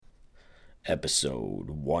Episode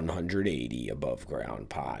 180 Above Ground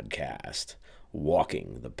Podcast,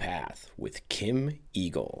 Walking the Path with Kim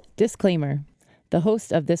Eagle. Disclaimer. The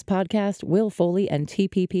hosts of this podcast, Will Foley and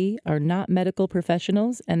TPP, are not medical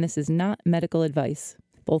professionals, and this is not medical advice.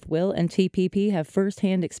 Both Will and TPP have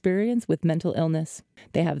firsthand experience with mental illness.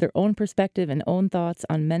 They have their own perspective and own thoughts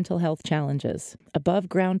on mental health challenges. Above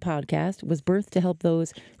Ground Podcast was birthed to help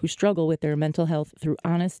those who struggle with their mental health through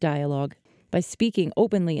honest dialogue. By speaking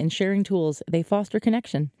openly and sharing tools, they foster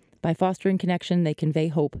connection. By fostering connection, they convey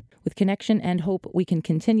hope. With connection and hope, we can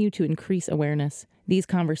continue to increase awareness. These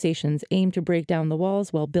conversations aim to break down the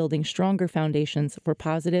walls while building stronger foundations for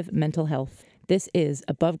positive mental health. This is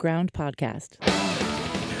Above Ground Podcast.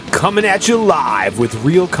 Coming at you live with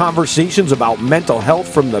real conversations about mental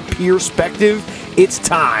health from the peer perspective, it's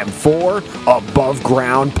time for Above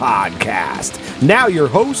Ground Podcast. Now your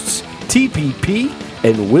hosts, TPP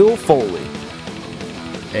and Will Foley.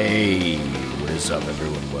 Hey, what is up,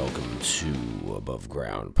 everyone? Welcome to Above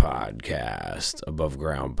Ground Podcast. Above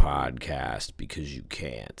Ground Podcast, because you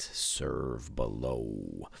can't serve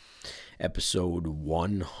below. Episode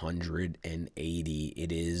 180.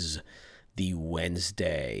 It is the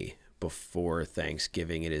Wednesday before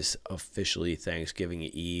Thanksgiving. It is officially Thanksgiving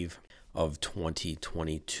Eve of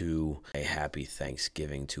 2022. A happy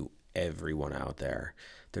Thanksgiving to everyone out there.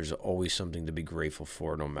 There's always something to be grateful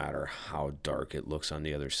for, no matter how dark it looks on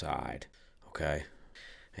the other side, okay?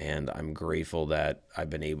 And I'm grateful that I've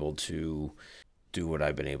been able to do what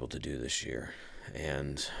I've been able to do this year.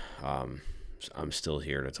 And I'm still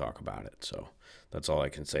here to talk about it. So that's all I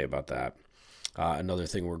can say about that. Another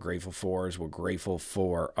thing we're grateful for is we're grateful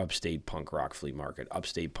for Upstate Punk Rock Flea Market.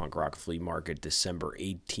 Upstate Punk Rock Flea Market, December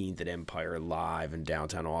 18th at Empire Live in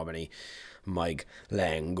downtown Albany. Mike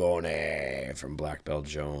Langone from Black Belt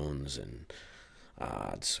Jones and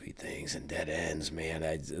Sweet Things and Dead Ends, man.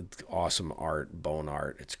 It's awesome art, bone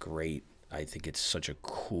art. It's great. I think it's such a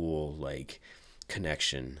cool,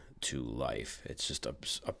 connection to life. It's just a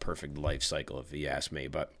perfect life cycle, if you ask me,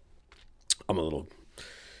 but I'm a little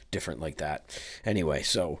different like that. Anyway,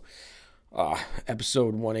 so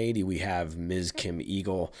episode 180, we have Ms. Kim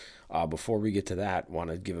Eagle. Before we get to that, want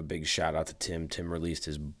to give a big shout out to Tim. Tim released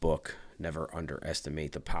his book, Never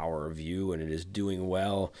Underestimate the Power of You, and it is doing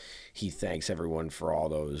well. He thanks everyone for all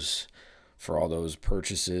those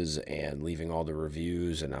purchases and leaving all the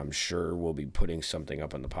reviews, and I'm sure we'll be putting something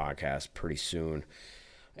up on the podcast pretty soon.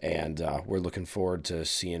 And we're looking forward to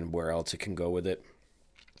seeing where else it can go with it.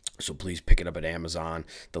 So please pick it up at Amazon.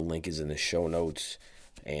 The link is in the show notes.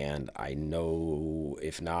 And I know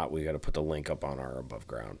if not, we got to put the link up on our Above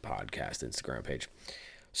Ground Podcast Instagram page.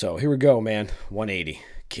 So here we go, man. 180.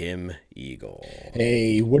 Kim Eagle.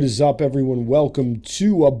 Hey, what is up, everyone? Welcome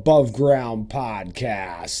to Above Ground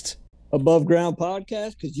Podcast. Above Ground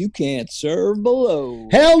Podcast, because you can't serve below.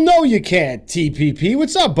 Hell no, you can't, TPP.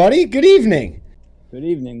 What's up, buddy? Good evening. Good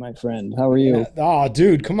evening, my friend. How are you? Oh,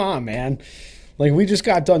 dude, come on, man. We just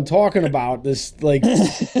got done talking about this,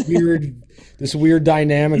 weird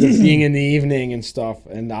dynamic of being in the evening and stuff.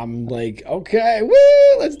 And I'm like, okay,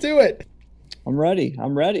 woo, let's do it. I'm ready.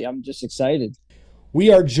 I'm just excited.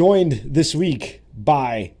 We are joined this week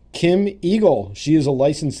by Kim Eagle. She is a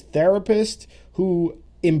licensed therapist who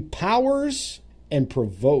empowers and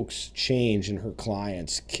provokes change in her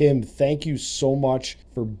clients. Kim, thank you so much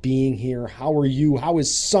for being here. How are you? How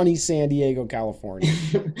is sunny San Diego, California?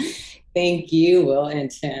 Thank you, Will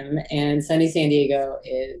and Tim. And sunny San Diego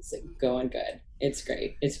is going good. It's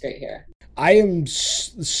great. It's great here. I am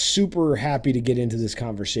super happy to get into this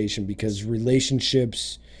conversation because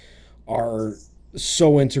relationships are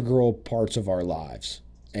so integral parts of our lives.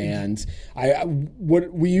 And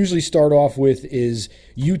what we usually start off with is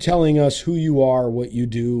you telling us who you are, what you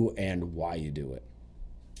do, and why you do it.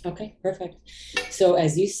 Okay, perfect. So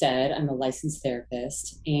as you said, I'm a licensed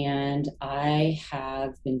therapist, and I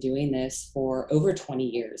have been doing this for over 20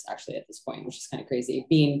 years, actually, at this point, which is kind of crazy.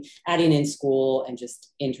 Adding in school and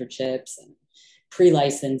just internships and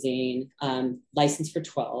pre-licensing, licensed for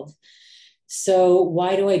 12. So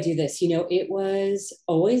why do I do this? It was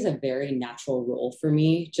always a very natural role for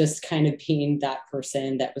me, just kind of being that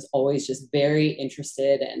person that was always just very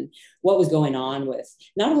interested in what was going on with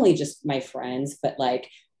not only just my friends, but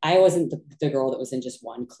I wasn't the girl that was in just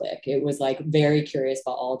one clique. It was very curious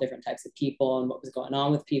about all different types of people and what was going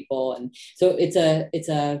on with people. And so it's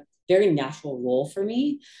a very natural role for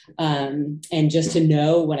me. And just to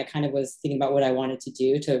know when I kind of was thinking about what I wanted to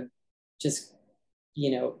do, to just,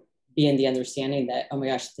 be in the understanding that, oh my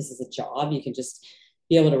gosh, this is a job. You can just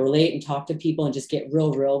be able to relate and talk to people and just get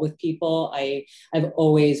real with people. I've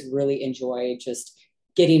always really enjoyed just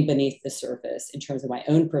getting beneath the surface in terms of my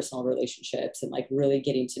own personal relationships and like really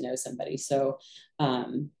getting to know somebody. So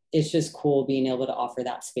it's just cool being able to offer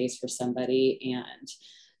that space for somebody. And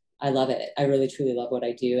I love it. I really, truly love what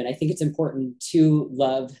I do. And I think it's important to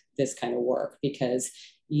love this kind of work because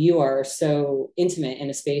you are so intimate in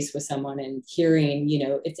a space with someone and hearing,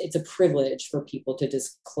 it's a privilege for people to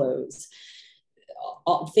disclose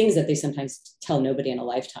all things that they sometimes tell nobody in a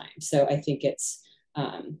lifetime. So I think it's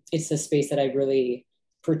a space that I really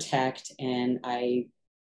protect and I,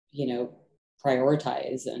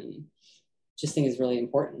 prioritize and just think is really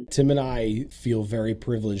important. Tim and I feel very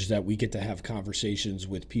privileged that we get to have conversations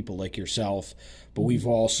with people like yourself, but we've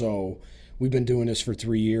been doing this for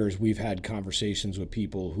 3 years. We've had conversations with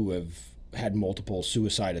people who have had multiple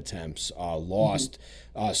suicide attempts,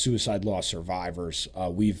 suicide loss survivors.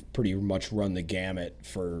 We've pretty much run the gamut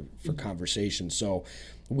for conversations. So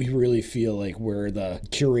we really feel like we're the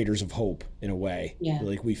curators of hope in a way. Yeah.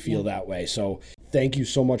 Like we feel that way. So thank you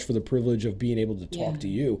so much for the privilege of being able to talk to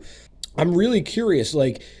you. I'm really curious,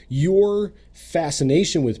 like your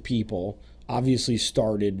fascination with people obviously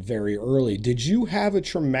started very early. Did you have a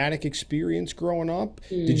traumatic experience growing up?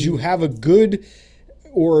 Did you have a good,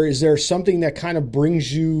 or is there something that kind of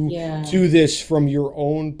brings you to this from your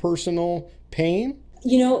own personal pain?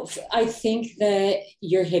 I think that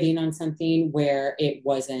you're hitting on something where it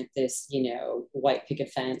wasn't this, white picket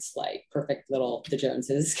fence, like perfect little the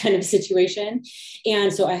Joneses kind of situation.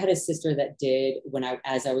 And so I had a sister that did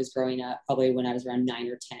as I was growing up, probably when I was around 9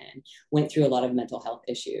 or 10, went through a lot of mental health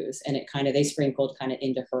issues, and they sprinkled kind of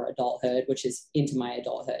into her adulthood, which is into my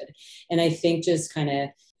adulthood. And I think just kind of,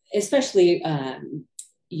 especially,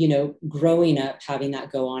 growing up, having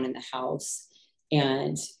that go on in the house,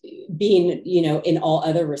 and being, in all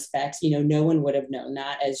other respects, no one would have known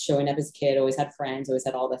that as showing up as a kid, always had friends, always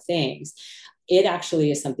had all the things. It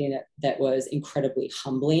actually is something that was incredibly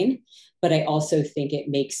humbling, but I also think it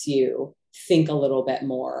makes you think a little bit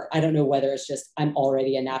more. I don't know whether it's just I'm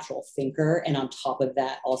already a natural thinker, and on top of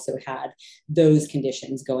that also had those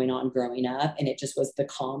conditions going on growing up, and it just was the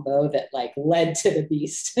combo that like led to the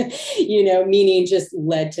beast, meaning just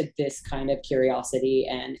led to this kind of curiosity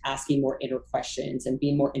and asking more inner questions and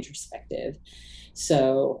being more introspective.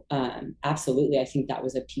 So absolutely, I think that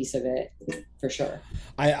was a piece of it for sure.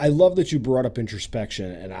 I love that you brought up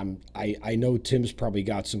introspection, and I know Tim's probably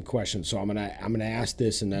got some questions, so I'm gonna ask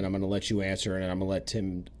this, and then I'm gonna let you answer, and then I'm gonna let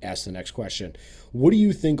Tim ask the next question. What do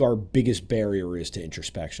you think our biggest barrier is to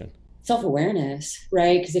introspection? Self-awareness,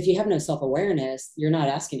 right? Because if you have no self-awareness, you're not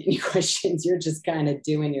asking any questions. You're just kind of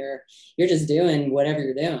you're just doing whatever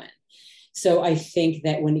you're doing. So I think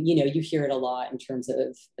that when, you hear it a lot in terms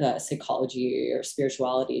of psychology or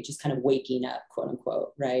spirituality, just kind of waking up, quote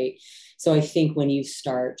unquote, right? So I think when you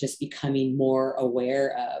start just becoming more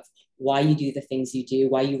aware of why you do the things you do,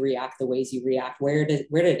 why you react the ways you react, where did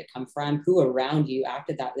it come from, who around you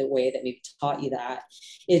acted the way that maybe taught you that,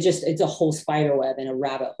 it's a whole spider web and a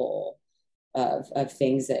rabbit hole of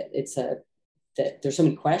things that that there's so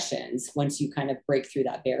many questions once you kind of break through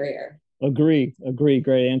that barrier. Agree.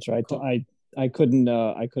 Great answer. Cool. I couldn't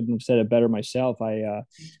have said it better myself.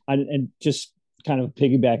 And just kind of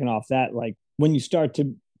piggybacking off that, like when you start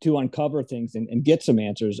to uncover things and get some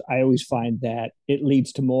answers, I always find that it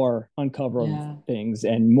leads to more uncovering things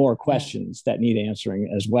and more questions that need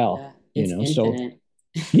answering as well. Infinite. So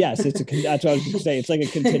yes, that's what I was going to say. It's like a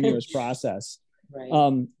continuous process. Right.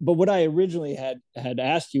 But what I originally had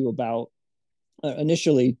asked you about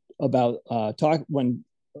initially about when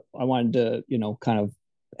I wanted to, kind of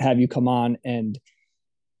have you come on and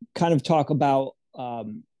kind of talk about,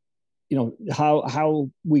 how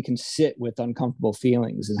we can sit with uncomfortable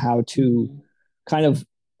feelings and how to kind of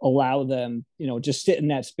allow them, just sit in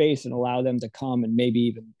that space and allow them to come, and maybe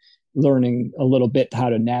even learning a little bit how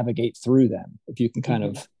to navigate through them. If you can kind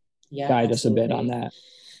of guide us a bit on that.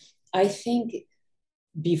 I think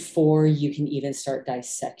before you can even start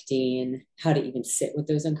dissecting how to even sit with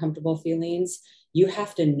those uncomfortable feelings, you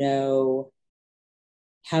have to know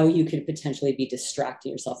how you could potentially be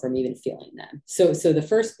distracting yourself from even feeling them. So the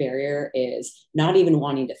first barrier is not even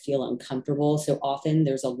wanting to feel uncomfortable. So often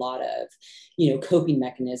there's a lot of, coping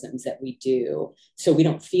mechanisms that we do so we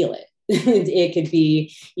don't feel it. It could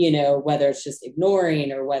be, whether it's just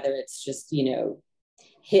ignoring or whether it's just,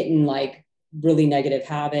 hitting like really negative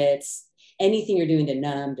habits, anything you're doing to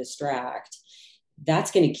numb, distract,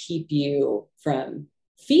 that's going to keep you from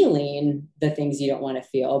feeling the things you don't want to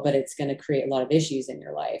feel, but it's going to create a lot of issues in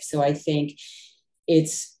your life. So I think the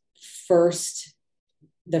first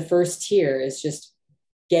tier is just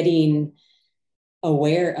getting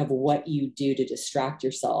aware of what you do to distract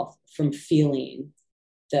yourself from feeling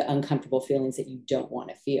the uncomfortable feelings that you don't want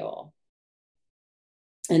to feel.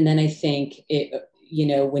 And then I think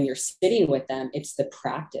when you're sitting with them, it's the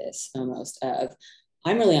practice almost of,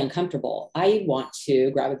 I'm really uncomfortable. I want to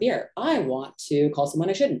grab a beer. I want to call someone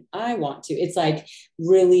I shouldn't. It's like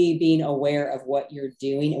really being aware of what you're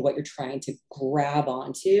doing and what you're trying to grab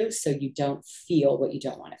onto so you don't feel what you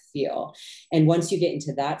don't want to feel. And once you get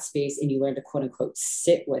into that space and you learn to quote unquote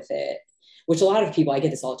sit with it, which a lot of people, I get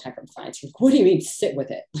this all the time from clients. Like, what do you mean sit with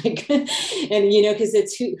it? Like, and because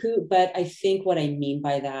it's who, but I think what I mean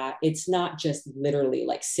by that, it's not just literally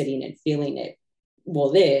like sitting and feeling it.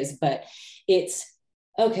 Well, it is, but it's,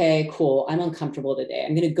 okay, cool. I'm uncomfortable today.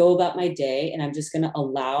 I'm going to go about my day and I'm just going to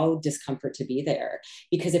allow discomfort to be there.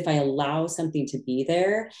 Because if I allow something to be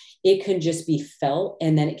there, it can just be felt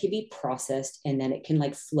and then it can be processed and then it can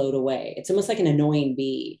like float away. It's almost like an annoying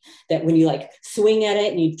bee that when you like swing at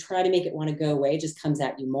it and you try to make it want to go away, it just comes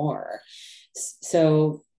at you more.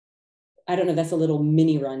 So I don't know. That's a little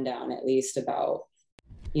mini rundown, at least about,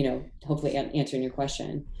 hopefully answering your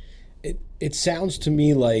question. It sounds to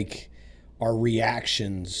me like our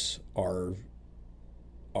reactions are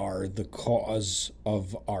the cause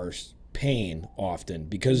of our pain often,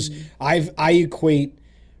 because I equate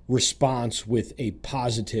response with a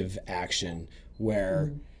positive action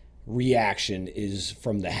where reaction is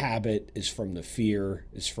from the habit, is from the fear,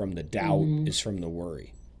 is from the doubt, is from the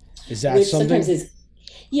worry. Is that something?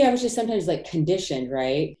 Which is sometimes like conditioned,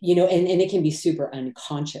 right? And it can be super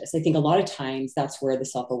unconscious. I think a lot of times that's where the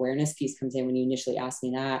self-awareness piece comes in. When you initially asked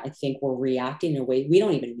me that, I think we're reacting in a way we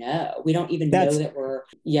don't even know. We don't even know that we're,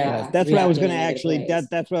 that's what I was going to actually,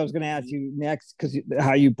 that's what I was going to ask you next, because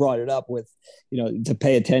how you brought it up with, to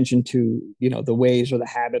pay attention to, the ways or the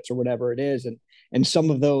habits or whatever it is. And some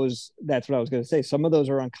of those, that's what I was going to say. Some of those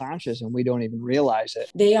are unconscious and we don't even realize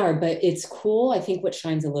it. They are, but it's cool. I think what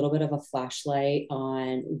shines a little bit of a flashlight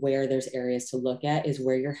on where there's areas to look at is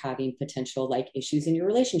where you're having potential like issues in your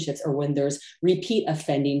relationships, or when there's repeat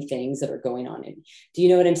offending things that are going on. Do you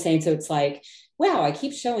know what I'm saying? So it's like, wow, I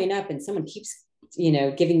keep showing up and someone keeps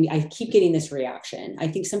I keep getting this reaction. I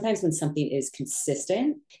think sometimes when something is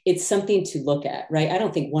consistent, it's something to look at, right? I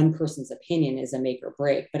don't think one person's opinion is a make or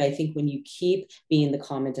break, but I think when you keep being the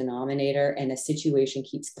common denominator and a situation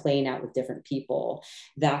keeps playing out with different people,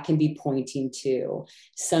 that can be pointing to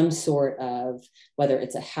some sort of, whether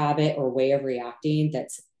it's a habit or way of reacting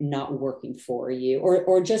that's not working for you,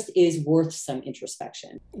 or just is worth some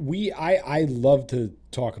introspection. I love to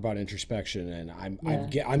talk about introspection, and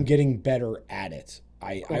I'm getting better at it.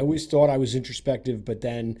 I always thought I was introspective, but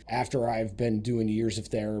then after I've been doing years of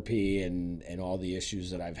therapy and all the issues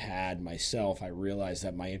that I've had myself, I realized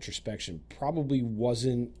that my introspection probably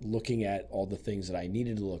wasn't looking at all the things that I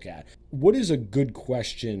needed to look at. What is a good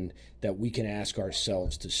question that we can ask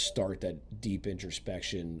ourselves to start that deep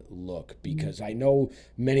introspection look? Because I know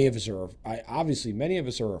many of us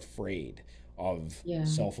are afraid of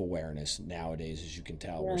self-awareness nowadays, as you can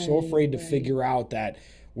tell. We're so afraid to figure out that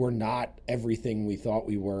we're not everything we thought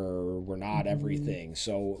we were. We're not everything.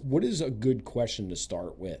 So what is a good question to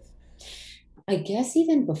start with? I guess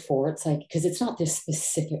even before, it's like, because it's not this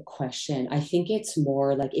specific question. I think it's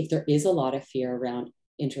more like, if there is a lot of fear around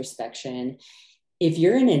introspection, if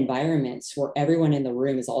you're in environments where everyone in the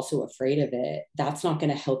room is also afraid of it, that's not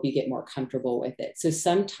going to help you get more comfortable with it. So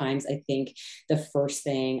sometimes I think the first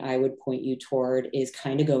thing I would point you toward is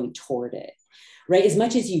kind of going toward it, right? As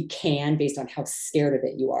much as you can, based on how scared of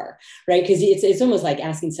it you are, right? Because it's almost like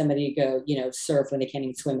asking somebody to go, surf when they can't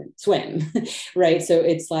even swim, right? So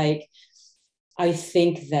it's like, I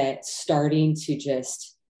think that starting to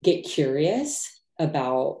just get curious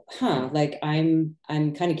about, like I'm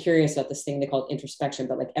kind of curious about this thing they call introspection,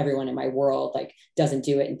 but like everyone in my world like doesn't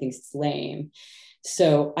do it and thinks it's lame.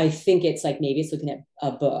 So I think it's like, maybe it's looking at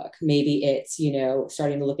a book, maybe it's,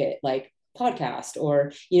 starting to look at like podcast,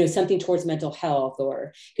 or something towards mental health,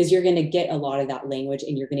 or because you're going to get a lot of that language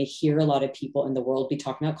and you're going to hear a lot of people in the world be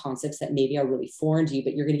talking about concepts that maybe are really foreign to you,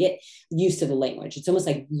 but you're going to get used to the language. It's almost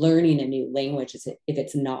like learning a new language if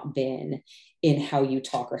it's not been in how you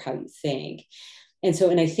talk or how you think.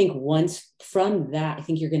 And I think once from that, I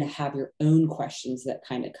think you're going to have your own questions that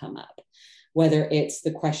kind of come up, whether it's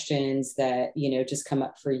the questions that, just come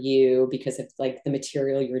up for you because of like the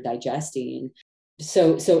material you're digesting.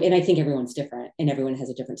 So, and I think everyone's different and everyone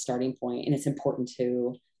has a different starting point, and it's important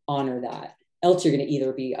to honor that. Else you're going to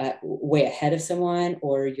either be way ahead of someone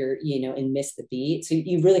or you're, and miss the beat. So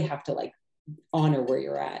you really have to like honor where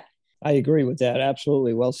you're at. I agree with that.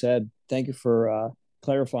 Absolutely. Well said. Thank you for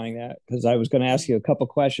clarifying that, because I was going to ask you a couple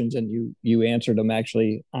questions and you answered them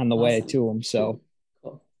actually on the way to them. So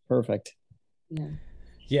cool. Perfect. Yeah.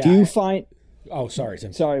 Yeah. Do you find Oh, sorry,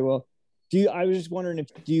 Tim. Sorry, Will. I was just wondering,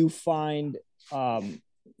 do you find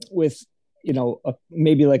with,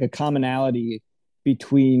 maybe like a commonality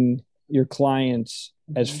between your clients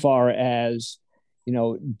as far as,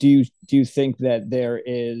 do you think that there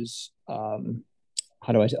is, how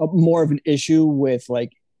do I say, more of an issue with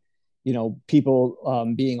like,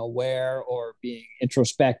 people being aware or being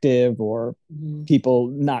introspective, or people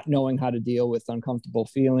not knowing how to deal with uncomfortable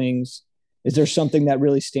feelings? Is there something that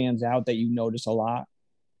really stands out that you notice a lot?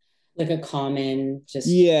 Like a common, just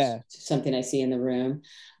something I see in the room.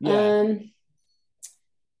 Yeah.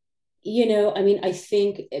 I mean, I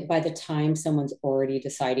think by the time someone's already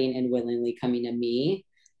deciding and willingly coming to me,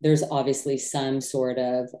 there's obviously some sort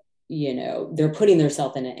of, they're putting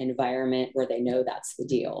themselves in an environment where they know that's the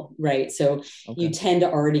deal, right? So you tend to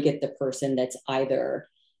already get the person that's either,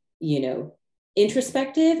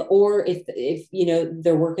 introspective, or if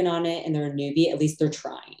they're working on it and they're a newbie, at least they're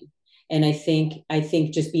trying. And I think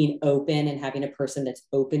just being open and having a person that's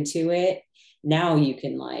open to it, now you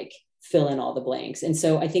can like fill in all the blanks. And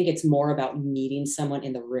so I think it's more about meeting someone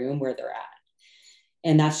in the room where they're at.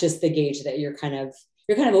 And that's just the gauge that you're kind of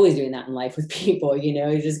always doing that in life with people,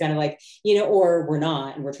 you're just kind of like, or we're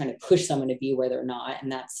not, and we're trying to push someone to be where they're not.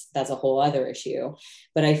 And that's a whole other issue.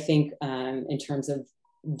 But I think in terms of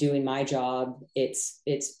doing my job, it's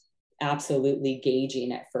absolutely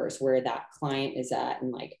gauging at first where that client is at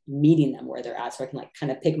and like meeting them where they're at, so I can like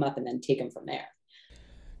kind of pick them up and then take them from there.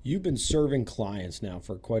 You've been serving clients now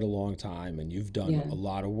for quite a long time, and you've done a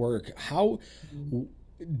lot of work. How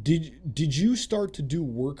did you start to do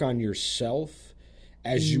work on yourself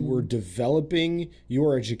as you were developing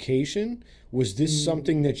your education? Was this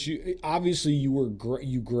something that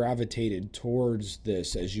you gravitated towards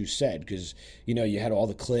this, as you said, because you had all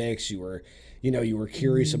the clicks, you were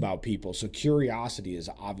curious about people. So curiosity is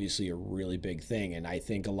obviously a really big thing. And I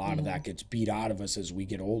think a lot of that gets beat out of us as we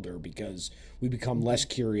get older because we become less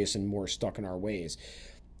curious and more stuck in our ways.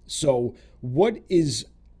 So what is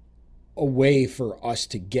a way for us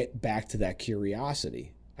to get back to that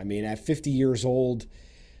curiosity? I mean, at 50 years old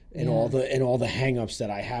and all the hangups that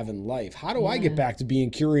I have in life, how do I get back to being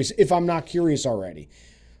curious if I'm not curious already?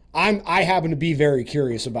 I happen to be very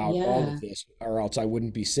curious about all of this, or else I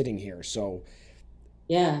wouldn't be sitting here. So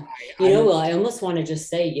well, I almost want to just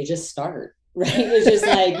say you just start, right? It's just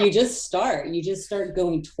like you just start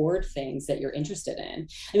going toward things that you're interested in.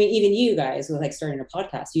 I mean, even you guys with like starting a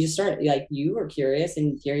podcast, you just started, like you were curious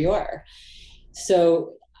and here you are.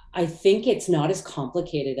 So I think it's not as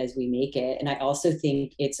complicated as we make it. And I also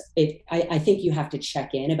think I think you have to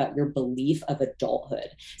check in about your belief of adulthood.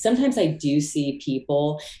 Sometimes I do see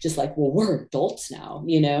people just like, well, we're adults now,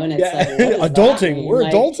 and it's like, adulting, we're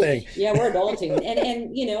like, adulting. Yeah, we're adulting.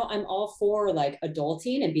 and, I'm all for like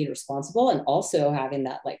adulting and being responsible, and also having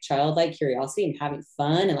that like childlike curiosity and having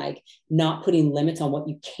fun and like not putting limits on what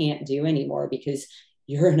you can't do anymore because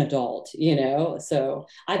you're an adult, So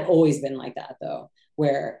I've always been like that though,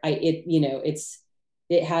 where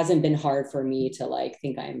it hasn't been hard for me to like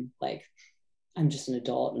think I'm just an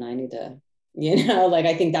adult and I need to, like,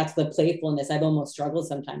 I think that's the playfulness. I've almost struggled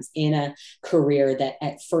sometimes in a career that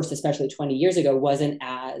at first, especially 20 years ago, wasn't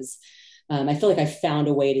as, I feel like I found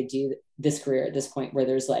a way to do this career at this point where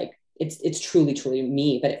there's like, it's truly, truly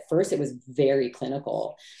me. But at first it was very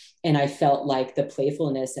clinical. And I felt like the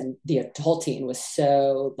playfulness and the adulting was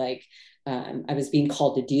so like, I was being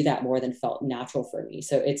called to do that more than felt natural for me.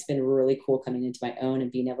 So it's been really cool coming into my own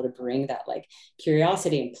and being able to bring that like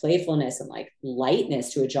curiosity and playfulness and like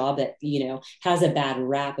lightness to a job that, has a bad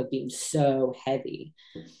rap of being so heavy.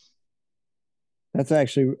 That's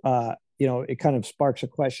actually, it kind of sparks a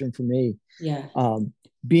question for me. Yeah.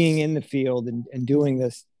 Being in the field and doing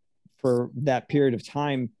this for that period of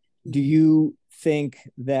time, do you think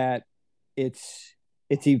that it's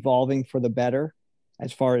evolving for the better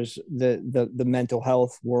as far as the mental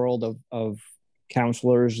health world of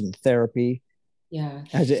counselors and therapy? Yeah.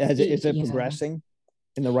 Is it progressing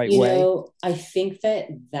in the right way? I think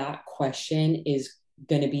that question is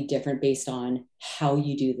going to be different based on how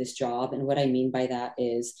you do this job. And what I mean by that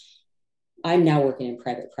is I'm now working in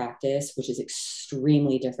private practice, which is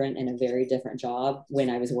extremely different and a very different job when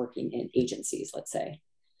I was working in agencies, let's say,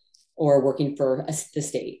 or working for the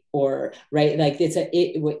state, or right. Like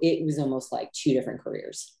it was almost like two different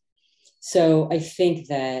careers. So I think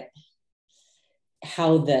that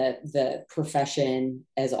how the profession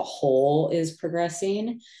as a whole is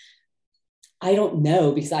progressing, I don't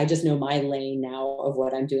know, because I just know my lane now of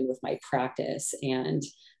what I'm doing with my practice. And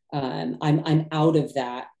I'm out of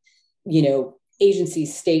that, agency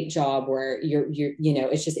state job where you're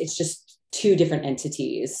it's just two different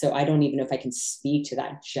entities. So I don't even know if I can speak to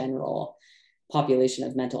that general population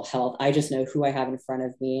of mental health. I just know who I have in front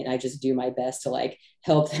of me, and I just do my best to like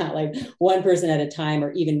help that like one person at a time,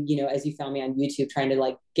 or even, you know, as you found me on YouTube, trying to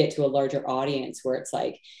like get to a larger audience where it's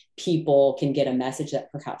like people can get a message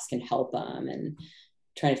that perhaps can help them, and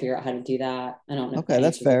trying to figure out how to do that. I don't know. Okay,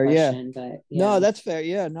 that's fair. Question, but no, that's fair.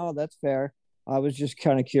 Yeah, no, that's fair. I was just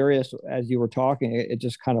kind of curious as you were talking. It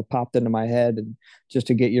just kind of popped into my head, and just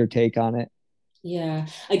to get your take on it. Yeah,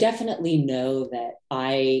 I definitely know that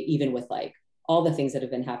even with like all the things that have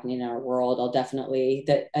been happening in our world,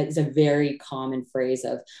 that is a very common phrase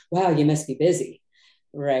of, wow, you must be busy.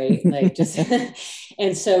 Right. Like just,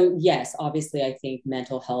 and so, yes, obviously I think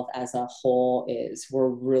mental health as a whole we're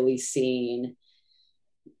really seeing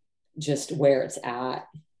just where it's at,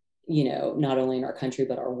 you know, not only in our country,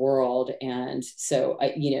 but our world. And so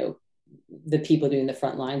you know, the people doing the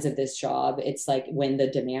front lines of this job, it's like when the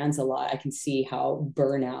demand's a lot, I can see how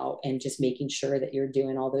burnout and just making sure that you're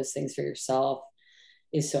doing all those things for yourself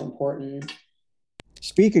is so important.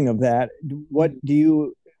 Speaking of that, what do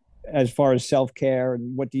you, as far as self-care,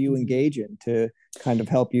 and what do you engage in to kind of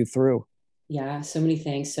help you through? Yeah, so many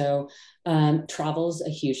things. So travel's a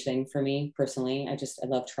huge thing for me personally. I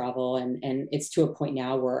love travel, and it's to a point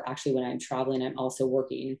now where actually when I'm traveling, I'm also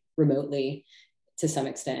working remotely to some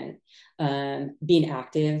extent. Being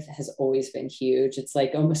active has always been huge. It's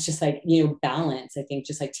like almost just like, you know, balance. I think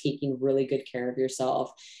just like taking really good care of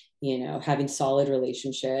yourself, you know, having solid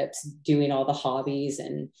relationships, doing all the hobbies,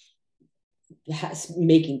 and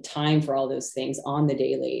making time for all those things on the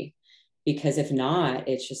daily. Because if not,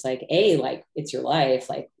 it's just like, A, like it's your life,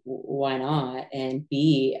 like why not? And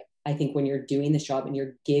B, I think when you're doing this job and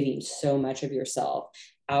you're giving so much of yourself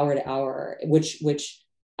hour to hour, which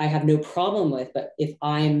I have no problem with, but if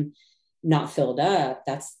I'm not filled up,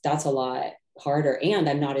 that's a lot harder. And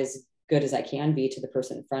I'm not as good as I can be to the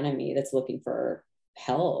person in front of me that's looking for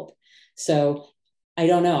help. So I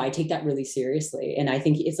don't know. I take that really seriously. And I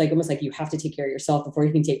think it's like almost like you have to take care of yourself before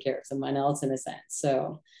you can take care of someone else, in a sense.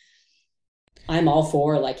 So I'm all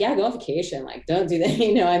for like, yeah, go on vacation. Like, don't do that.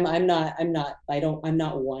 You know, I'm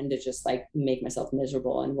not one to just like make myself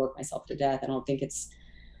miserable and work myself to death. I don't think it's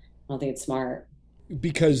smart.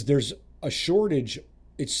 Because there's a shortage.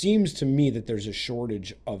 It seems to me that there's a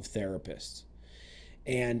shortage of therapists.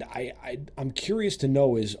 And I'm curious to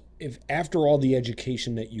know is if after all the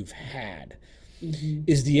education that you've had,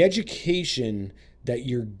 is the education that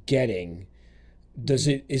you're getting,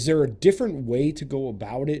 is there a different way to go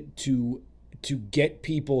about it to get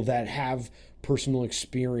people that have personal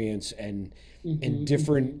experience and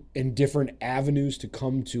different avenues to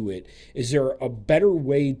come to it? Is there a better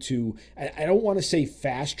way to, I don't want to say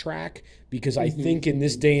fast track, because I think in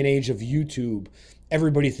this day and age of YouTube,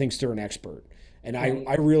 everybody thinks they're an expert. And right.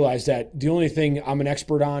 I realize that the only thing I'm an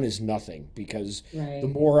expert on is nothing, because the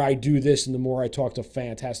more I do this and the more I talk to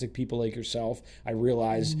fantastic people like yourself, I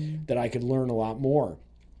realize that I could learn a lot more.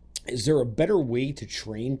 Is there a better way to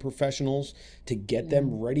train professionals to get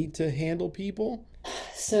them ready to handle people?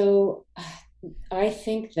 So I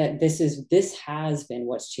think that this has been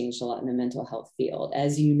what's changed a lot in the mental health field.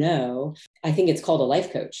 As you know, I think it's called a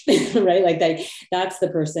life coach, right? Like that's the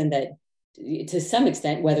person that, to some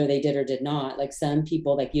extent, whether they did or did not, like some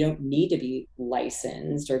people, like you don't need to be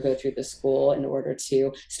licensed or go through the school in order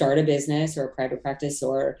to start a business or a private practice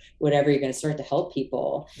or whatever you're going to start to help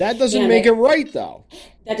people. That doesn't make it right, though.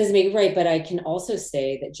 That doesn't make it right. But I can also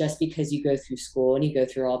say that just because you go through school and you go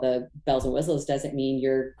through all the bells and whistles doesn't mean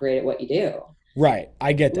you're great at what you do. Right.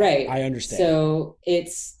 I get that. Right. I understand. So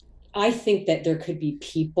I think that there could be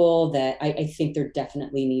people that I think there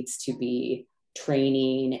definitely needs to be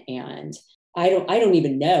training, and I don't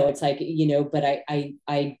even know. It's like, you know, but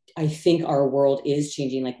I think our world is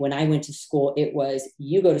changing. Like when I went to school, it was,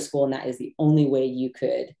 you go to school and that is the only way you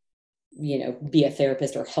could, you know, be a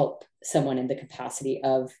therapist or help someone in the capacity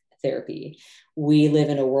of therapy. We live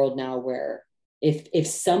in a world now where if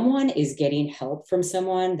someone is getting help from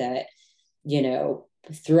someone that, you know,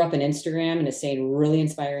 threw up an Instagram and is saying really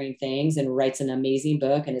inspiring things and writes an amazing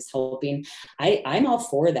book and is helping, I'm all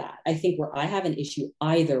for that. I think where I have an issue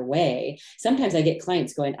either way, sometimes I get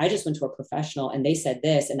clients going, I just went to a professional and they said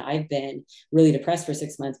this, and I've been really depressed for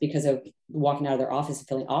 6 months because of walking out of their office and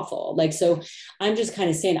feeling awful. Like, so I'm just kind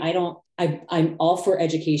of saying, I'm all for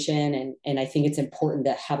education, and I think it's important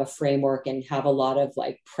to have a framework and have a lot of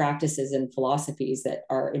like practices and philosophies that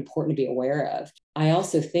are important to be aware of. I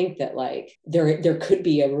also think that like there could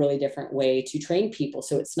be a really different way to train people,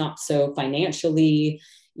 so it's not so financially,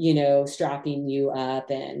 you know, strapping you up,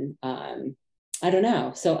 and I don't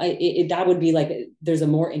know. So that would be like, there's a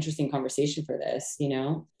more interesting conversation for this, you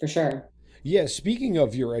know, for sure. Yeah. Speaking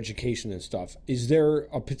of your education and stuff, is there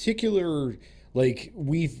a particular like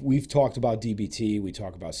we've talked about DBT, we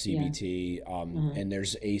talk about CBT, and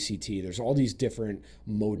there's ACT. There's all these different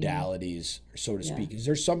modalities, so to speak. Is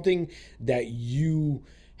there something that you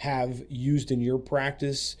have used in your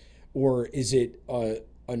practice, or is it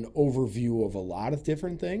an overview of a lot of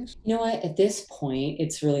different things? You know what? At this point,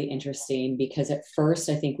 it's really interesting because at first,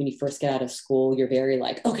 I think when you first get out of school, you're very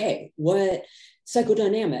like, okay, what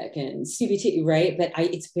psychodynamic and CBT, right? But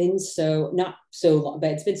it's been not so long,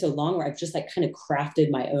 but it's been so long where I've just like kind of crafted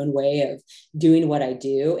my own way of doing what I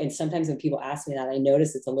do. And sometimes when people ask me that, I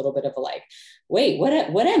notice it's a little bit of a like, wait, what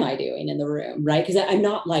am I doing in the room, right? Because I'm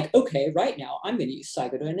not like, okay, right now I'm going to use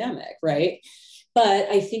psychodynamic, right? But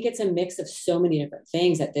I think it's a mix of so many different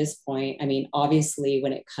things at this point. I mean, obviously,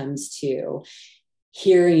 when it comes to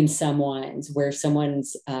hearing where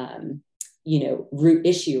someone's, root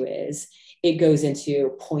issue is, it goes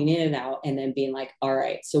into pointing it out and then being like, all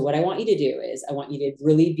right, so what I want you to do is I want you to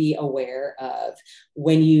really be aware of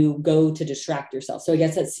when you go to distract yourself. So I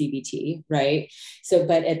guess that's CBT, right? So,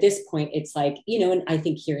 but at this point, it's like, and I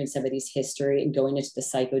think hearing somebody's history and going into the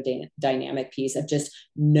psychodynamic piece of just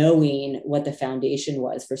knowing what the foundation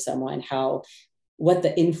was for someone, what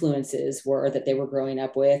the influences were that they were growing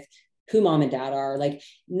up with, who mom and dad are, like,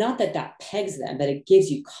 not that pegs them, but it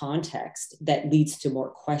gives you context that leads to more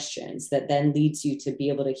questions, that then leads you to be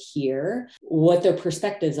able to hear what their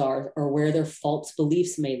perspectives are or where their false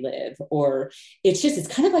beliefs may live. Or it's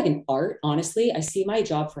kind of like an art. Honestly, I see my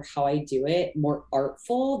job for how I do it more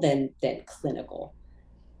artful than clinical.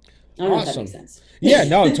 I don't know if that makes sense. Yeah,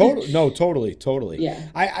 totally. Yeah.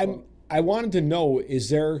 I wanted to know, is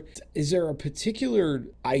there a particular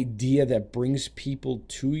idea that brings people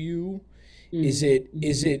to you? Do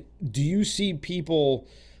you see people,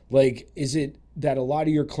 like, is it that a lot of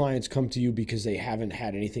your clients come to you because they haven't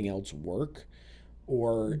had anything else work?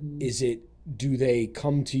 Or do they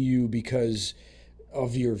come to you because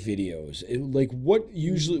of your videos? What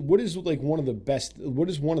is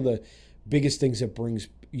one of the biggest things that brings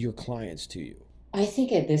your clients to you? I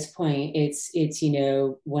think at this point, it's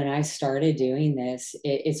when I started doing this,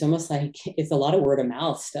 it's almost like it's a lot of word of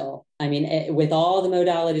mouth still. I mean, with all the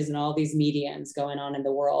modalities and all these mediums going on in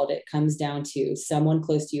the world, it comes down to someone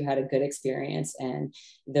close to you had a good experience, and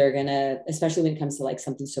they're gonna, especially when it comes to like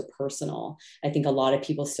something so personal. I think a lot of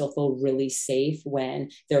people still feel really safe when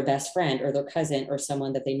their best friend or their cousin or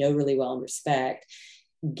someone that they know really well and respect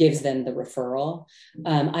gives them the referral.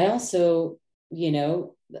 I also,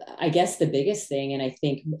 I guess the biggest thing, and I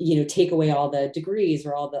think, take away all the degrees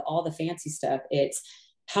or all the fancy stuff, it's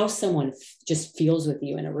how someone just feels with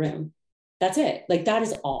you in a room. That's it. Like, that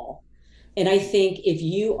is all. And I think if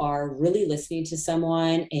you are really listening to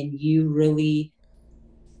someone and you really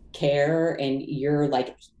care and you're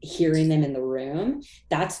like hearing them in the room,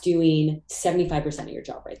 that's doing 75% of your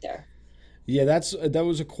job right there. Yeah, that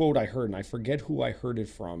was a quote I heard, and I forget who I heard it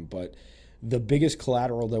from, but the biggest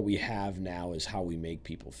collateral that we have now is how we make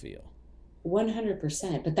people feel.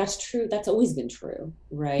 100%, but that's true. That's always been true,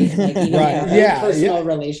 right? Like, even personal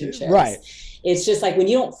relationships, right? It's just like when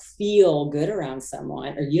you don't feel good around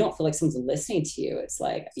someone, or you don't feel like someone's listening to you, it's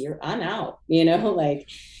like I'm out, like.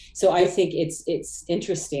 So I think it's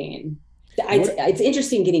interesting. It's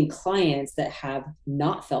interesting getting clients that have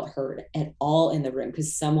not felt heard at all in the room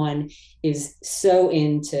because someone is so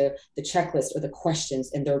into the checklist or the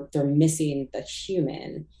questions and they're missing the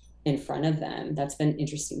human in front of them. That's been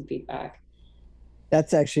interesting feedback.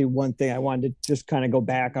 That's actually one thing I wanted to just kind of go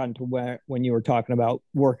back onto when you were talking about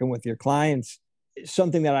working with your clients.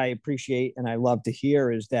 Something that I appreciate and I love to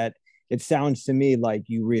hear is that it sounds to me like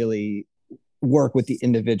you really work with the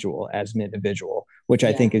individual as an individual, which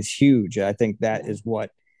I think is huge. I think that is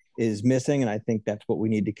what is missing. And I think that's what we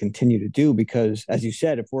need to continue to do, because as you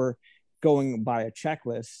said, if we're going by a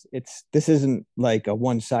checklist, this isn't like a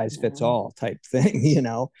one size fits all type thing,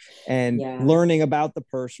 and learning about the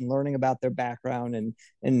person, learning about their background.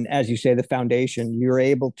 And as you say, the foundation, you're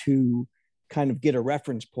able to kind of get a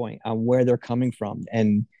reference point on where they're coming from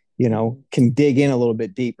and, can dig in a little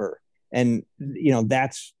bit deeper. And,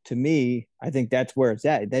 that's, to me, I think that's where it's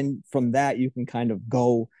at. Then from that, you can kind of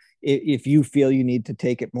go, if you feel you need to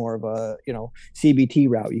take it more of a, CBT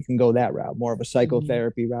route, you can go that route, more of a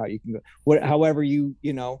psychotherapy route. You can go however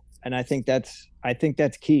and I think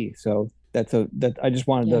that's key. So that I just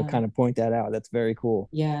wanted to kind of point that out. That's very cool.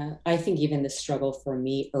 Yeah. I think even the struggle for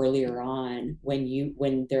me earlier on,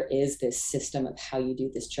 when there is this system of how you do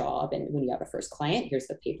this job, and when you have a first client, here's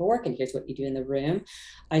the paperwork and here's what you do in the room.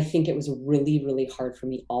 I think it was really, really hard for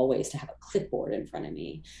me always to have a clipboard in front of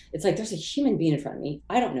me. It's like, there's a human being in front of me.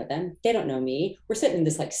 I don't know them. They don't know me. We're sitting in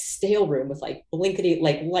this like stale room with like blinkety,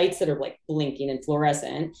 like lights that are like blinking and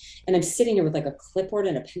fluorescent. And I'm sitting here with like a clipboard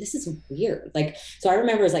and a pen. This is weird. Like, so I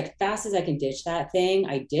remember as like fast as I can ditch that thing,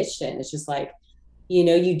 I ditched it. And it's just like, you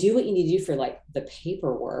do what you need to do for like the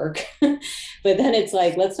paperwork, but then it's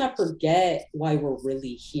like, let's not forget why we're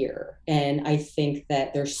really here. And I think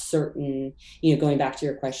that there's certain, going back to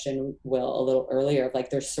your question, Will, a little earlier, of like,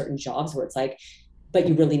 there's certain jobs where it's like, but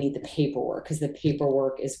you really need the paperwork, because the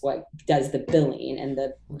paperwork is what does the billing, and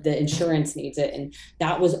the insurance needs it. And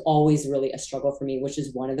that was always really a struggle for me, which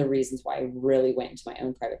is one of the reasons why I really went into my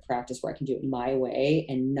own private practice, where I can do it my way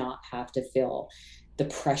and not have to feel the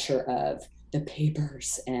pressure of the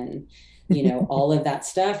papers and all of that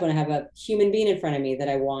stuff, when I have a human being in front of me that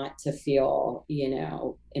I want to feel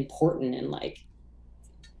important, and like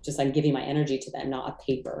just I'm giving my energy to them, not a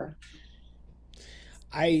paper.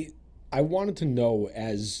 I wanted to know,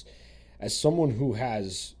 as someone who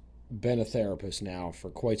has been a therapist now for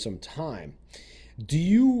quite some time, do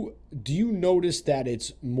you notice that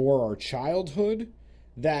it's more our childhood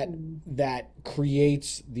that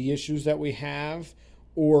creates the issues that we have,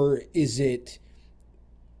 or is it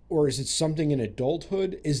something in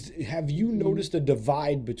adulthood? Have you noticed a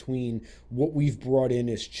divide between what we've brought in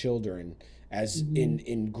as children, as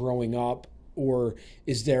in growing up, or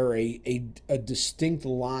is there a distinct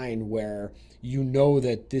line where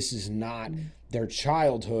that this is not their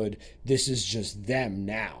childhood, this is just them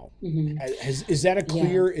now? Is that a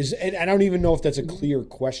clear, and I don't even know if that's a clear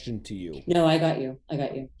question to you. No, I got you.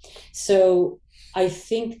 So I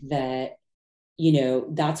think that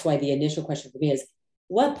that's why the initial question for me is,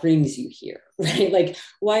 what brings you here, right? Like,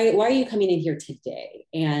 why are you coming in here today?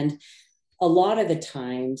 And a lot of the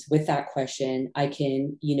times with that question, I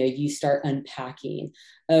can, you start unpacking.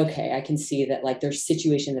 Okay, I can see that like their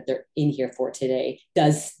situation that they're in here for today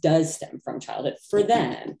does stem from childhood for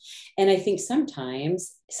them. And I think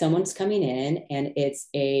sometimes someone's coming in and it's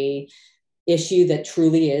a issue that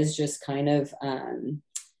truly is just kind of,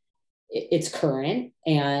 it's current,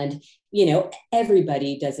 and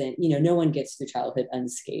everybody doesn't, no one gets through childhood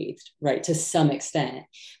unscathed, right, to some extent.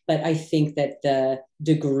 But I think that the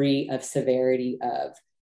degree of severity of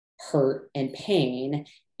hurt and pain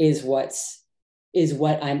is what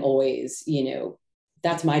I'm always,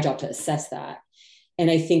 that's my job to assess that.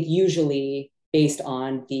 And I think usually based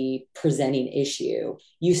on the presenting issue,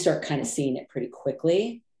 you start kind of seeing it pretty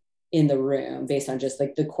quickly in the room based on just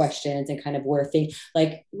like the questions and kind of where things,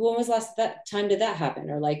 like, when was last that time did that happen?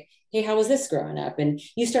 Or like, hey, how was this growing up? And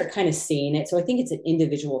you start kind of seeing it. So I think it's an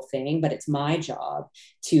individual thing, but it's my job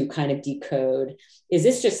to kind of decode, is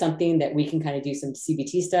this just something that we can kind of do some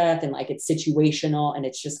CBT stuff and like it's situational and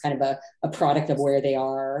it's just kind of a product of where they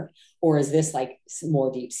are? Or is this like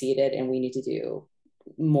more deep seated and we need to do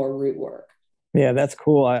more root work? Yeah, that's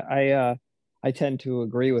cool. I tend to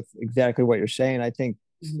agree with exactly what you're saying. I think,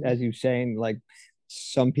 as you're saying, like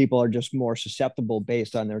some people are just more susceptible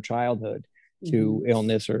based on their childhood to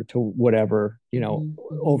illness or to whatever,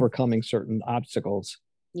 overcoming certain obstacles.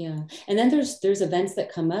 Yeah. And then there's events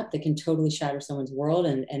that come up that can totally shatter someone's world,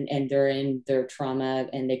 and they're in their trauma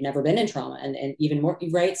and they've never been in trauma, and even more,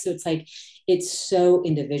 right? So it's like, it's so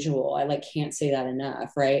individual. I like can't say that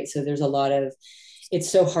enough. Right. So there's a lot of, it's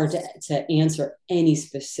so hard to answer any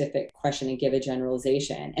specific question and give a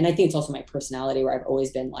generalization. And I think it's also my personality, where I've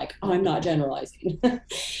always been like, oh, I'm not generalizing,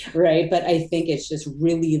 right? But I think it's just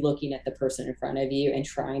really looking at the person in front of you and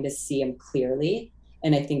trying to see them clearly.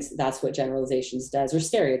 And I think that's what generalizations does, or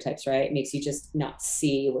stereotypes, right? It makes you just not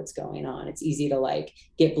see what's going on. It's easy to like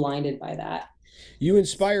get blinded by that. You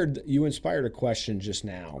inspired a question just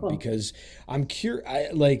now. Cool. Because I'm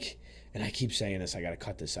curious, and I keep saying this, I got to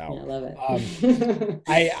cut this out. Yeah, I love it.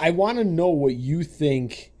 I want to know what you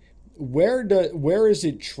think. Where is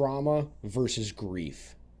it trauma versus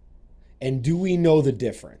grief? And do we know the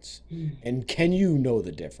difference? And can you know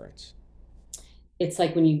the difference? It's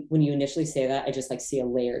like when you initially say that, I just like see a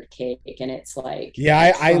layered cake, and it's like,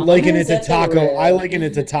 yeah, I liken it to taco. I liken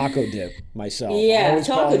it to taco dip myself. Yeah,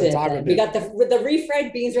 taco dip. We got the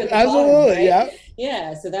refried beans right at the Absolutely, bottom, right? Yeah.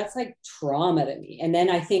 Yeah, so that's like trauma to me. And then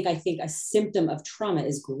I think a symptom of trauma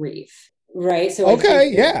is grief, right? So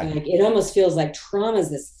okay, yeah, like, it almost feels like trauma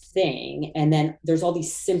is this thing, and then there's all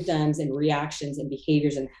these symptoms and reactions and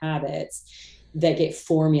behaviors and habits that get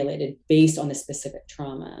formulated based on the specific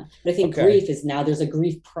trauma. But I think grief is now there's a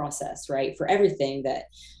grief process, right? For everything that,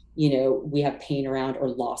 we have pain around or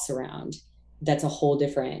loss around. That's a whole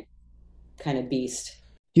different kind of beast.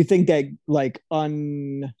 Do you think that like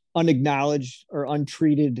unacknowledged or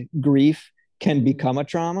untreated grief can become a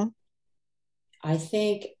trauma? I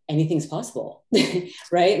think anything's possible,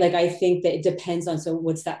 right? Like, I think that it depends on, so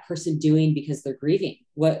what's that person doing because they're grieving?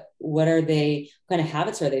 What are they, what kind of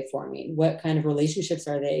habits are they forming? What kind of relationships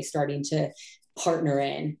are they starting to partner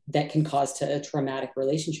in that can cause to a traumatic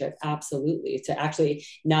relationship? Absolutely. To actually,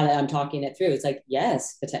 now that I'm talking it through, it's like,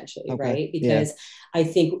 yes, potentially, right? Because I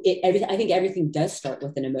think everything does start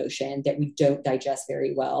with an emotion that we don't digest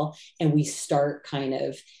very well. And we start kind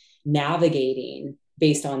of navigating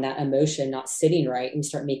based on that emotion not sitting right, and we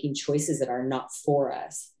start making choices that are not for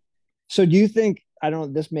us. So do you think, I don't know,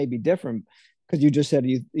 this may be different because you just said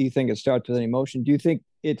you think it starts with an emotion. Do you think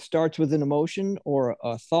it starts with an emotion or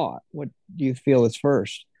a thought? What do you feel is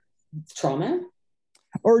first? Trauma?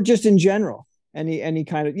 Or just in general? Any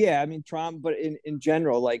kind of, trauma, but in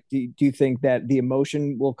general, like, do you think that the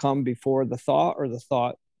emotion will come before the thought, or the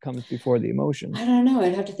thought comes before the emotion? I don't know.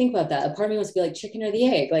 I'd have to think about that. A part of me wants to be like chicken or the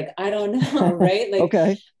egg. Like, I don't know. Right. Like,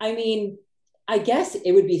 okay. I mean, I guess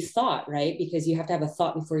it would be thought, right? Because you have to have a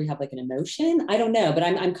thought before you have like an emotion. I don't know, but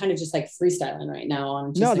I'm kind of just like freestyling right now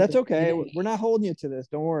on. No, that's okay. We're not holding you to this.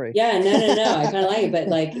 Don't worry. Yeah, no. I kind of like it, but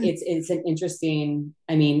like, it's an interesting,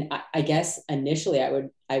 I mean, I guess initially I would,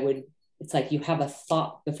 it's like you have a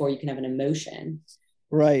thought before you can have an emotion.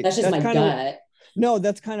 Right. That's just my gut. No,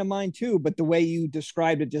 that's kind of mine too. But the way you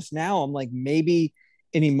described it just now, I'm like, maybe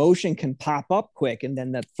an emotion can pop up quick, and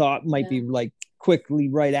then that thought might be like quickly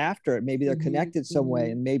right after it. Maybe they're connected some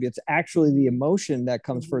way, and maybe it's actually the emotion that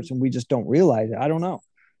comes first, and we just don't realize it. I don't know.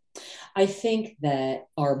 I think that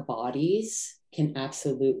our bodies can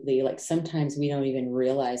absolutely, like, sometimes we don't even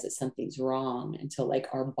realize that something's wrong until like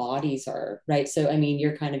our bodies are right. So, I mean,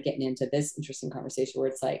 you're kind of getting into this interesting conversation where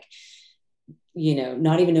it's like,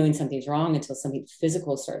 not even knowing something's wrong until something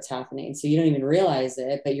physical starts happening. So you don't even realize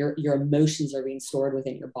it, but your emotions are being stored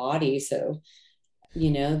within your body. So, the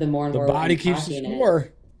more and more the body keeps the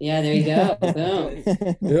score. Yeah, there you go.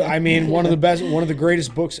 Boom. I mean, one of the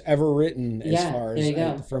greatest books ever written, as far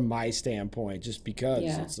as from my standpoint, just because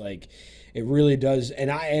it's like, it really does. And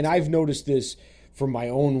I've noticed this from my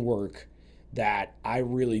own work, that I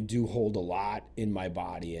really do hold a lot in my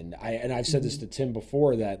body. And I've said this to Tim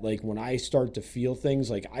before, that like when I start to feel things,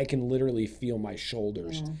 like I can literally feel my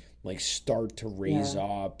shoulders like start to raise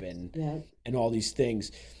up and all these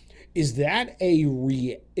things. Is that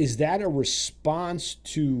a response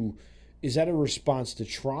to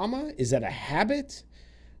trauma? Is that a habit?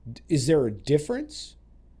 Is there a difference?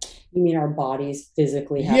 You mean our bodies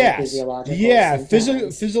physically have physiological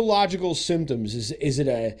symptoms? Physiological symptoms.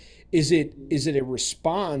 Is it a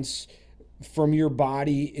response from your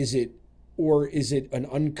body? Is it an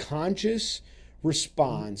unconscious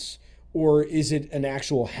response, or is it an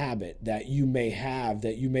actual habit that you may have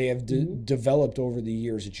developed over the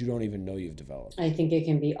years that you don't even know you've developed? I think it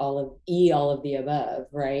can be all of the above,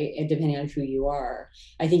 right? And depending on who you are,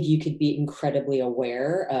 I think you could be incredibly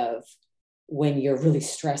aware of when you're really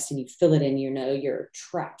stressed and you feel it in, your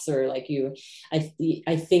traps, or like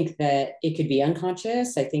I think that it could be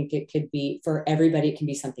unconscious. I think it could be, for everybody, it can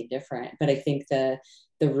be something different. But I think the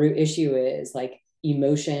root issue is like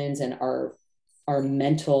emotions, and our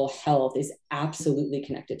mental health is absolutely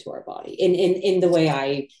connected to our body in the way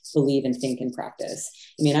I believe and think and practice.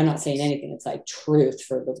 I mean, I'm not saying anything that's like truth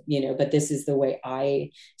for the, but this is the way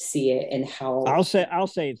I see it, and how I'll say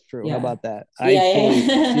it's true. How about that?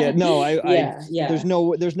 There's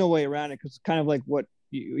no way around it, because kind of like what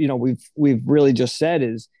we've really just said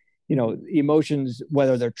is, emotions,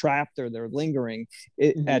 whether they're trapped or they're lingering,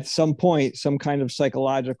 at some point, some kind of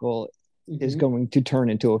psychological is going to turn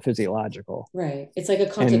into a physiological. Right. It's like a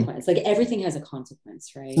consequence. Like everything has a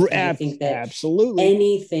consequence, right? I think that absolutely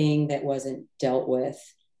anything that wasn't dealt with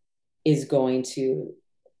is going to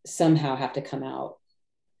somehow have to come out.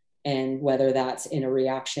 And whether that's in a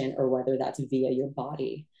reaction or whether that's via your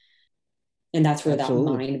body. And that's where that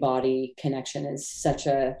mind-body connection is such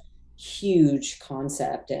a huge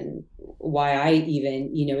concept, and why I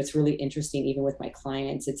even, it's really interesting, even with my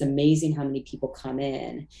clients, it's amazing how many people come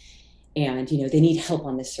in and, they need help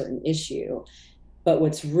on this certain issue. But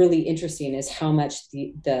what's really interesting is how much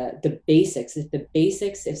the basics,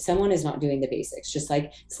 if someone is not doing the basics, just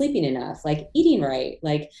like sleeping enough, like eating right,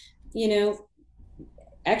 like,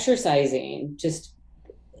 exercising, just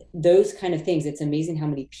those kind of things. It's amazing how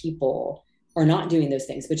many people are not doing those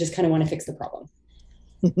things, but just kind of want to fix the problem.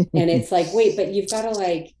 And it's like, wait, but you've got to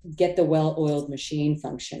like get the well-oiled machine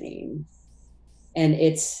functioning. And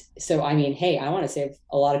it's so, I mean, hey, I want to save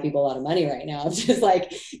a lot of people a lot of money right now. It's just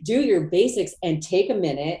like, do your basics and take a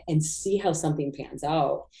minute and see how something pans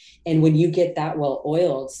out. And when you get that well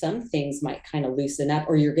oiled, some things might kind of loosen up,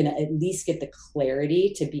 or you're going to at least get the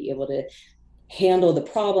clarity to be able to handle the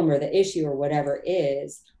problem or the issue or whatever it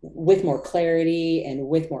is with more clarity and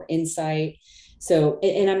with more insight. So,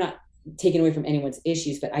 and I'm not taking away from anyone's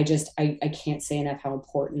issues, but I can't say enough how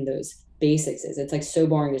important those basics is. It's like so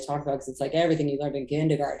boring to talk about because it's like everything you learned in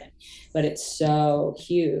kindergarten, but it's so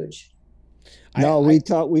huge. No, we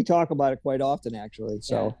talk about it quite often, actually.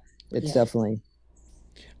 So it's definitely.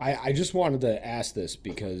 I just wanted to ask this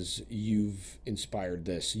because you've inspired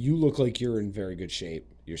this. You look like you're in very good shape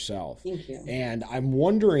yourself. Thank you. And I'm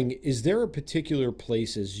wondering, is there a particular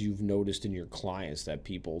places you've noticed in your clients that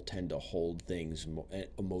people tend to hold things,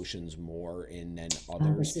 emotions more in than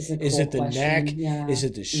others? Is it the question. neck? Yeah. Is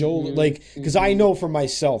it the shoulder? Like, because I know for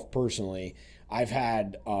myself personally, I've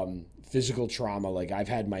had physical trauma. Like I've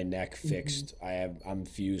had my neck fixed. I'm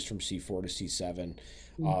fused from C4 to C7.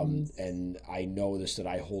 And I noticed that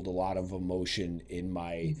I hold a lot of emotion in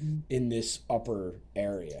my in this upper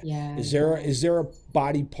area. Yeah. Is there a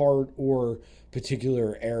body part or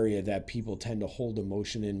particular area that people tend to hold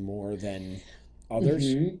emotion in more than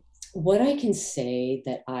others? What I can say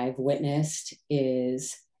that I've witnessed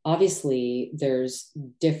is obviously there's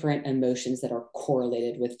different emotions that are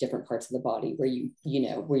correlated with different parts of the body where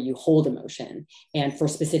you hold emotion, and for a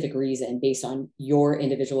specific reason based on your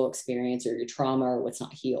individual experience or your trauma or what's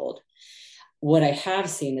not healed. What I have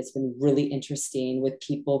seen that's been really interesting with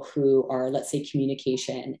people who are, let's say,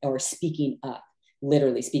 communication or speaking up,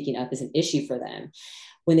 literally speaking up is an issue for them.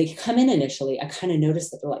 When they come in initially, I kind of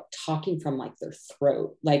notice that they're like talking from like their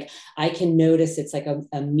throat. Like I can notice it's like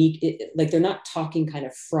a meek, like they're not talking kind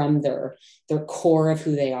of from their core of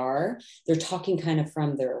who they are. They're talking kind of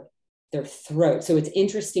from their throat. So it's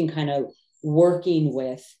interesting kind of working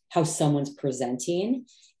with how someone's presenting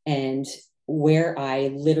and where I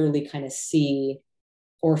literally kind of see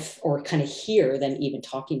or kind of hear them even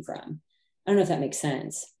talking from. I don't know if that makes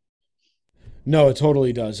sense. No, it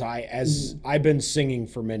totally does. I've been singing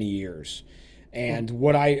for many years, and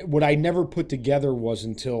what I never put together was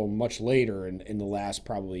until much later in the last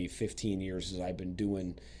probably 15 years as I've been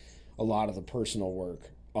doing a lot of the personal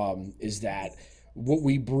work, is that what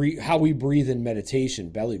we breathe, how we breathe in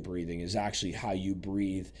meditation, belly breathing, is actually how you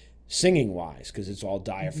breathe singing wise, because it's all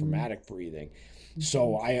diaphragmatic breathing.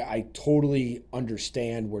 So I totally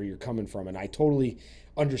understand where you're coming from, and I totally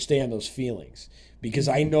understand those feelings, because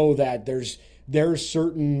I know that there are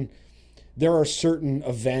certain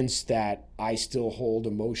events that I still hold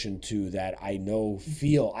emotion to that I know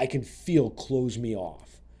I can feel close me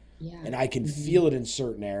off. Yeah. And I can feel it in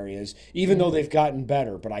certain areas, even though they've gotten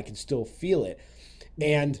better, but I can still feel it.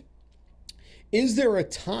 And is there a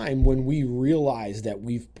time when we realize that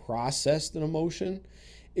we've processed an emotion?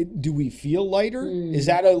 Do we feel lighter? Is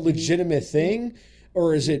that a legitimate thing,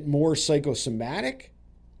 or is it more psychosomatic?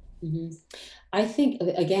 I think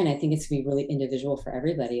it's gonna be really individual for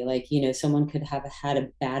everybody. Like, someone could have had a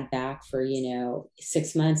bad back for,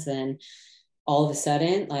 6 months, and all of a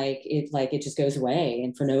sudden, it just goes away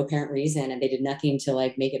and for no apparent reason. And they did nothing to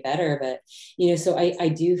like make it better. But, so I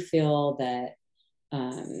do feel that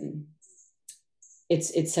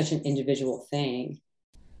it's such an individual thing.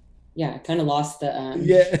 Yeah, I kind of lost the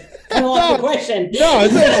the question. No,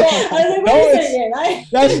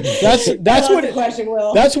 that's what the question,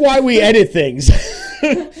 Will. That's why we edit things.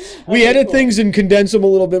 We edit things and condense them a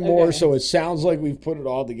little bit more, so it sounds like we've put it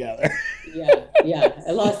all together. Yeah.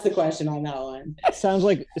 I lost the question on that one. Sounds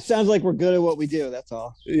like we're good at what we do. That's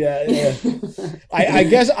all. Yeah. I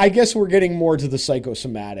guess we're getting more to the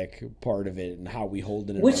psychosomatic part of it and how we hold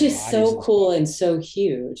it in which is so cool and so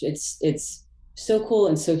huge. It's so cool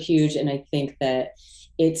and so huge. And I think that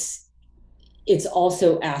it's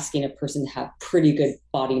also asking a person to have pretty good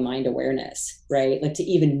body mind awareness, right? Like to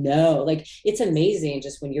even know, like it's amazing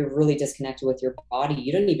just when you're really disconnected with your body,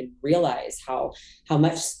 you don't even realize how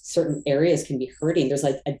much certain areas can be hurting. There's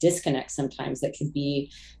like a disconnect sometimes that can be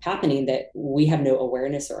happening that we have no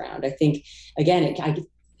awareness around. I think, again, I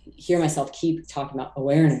hear myself keep talking about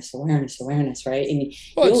awareness, right? And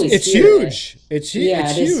it's huge. It's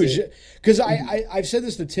huge. Because I've said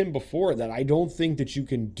this to Tim before, that I don't think that you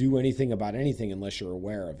can do anything about anything unless you're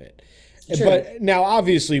aware of it. True. But now,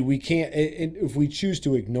 obviously, we can't. If we choose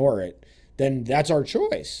to ignore it, then that's our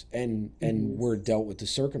choice, and we're dealt with the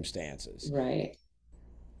circumstances. Right.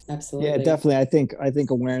 Absolutely. Yeah, definitely. I think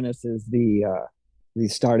awareness is the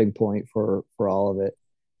starting point for all of it.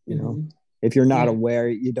 You know. if you're not aware,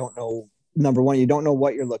 you don't know, number one, you don't know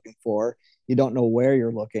what you're looking for. You don't know where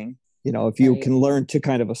you're looking. You know, if you can learn to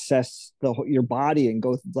kind of assess your body and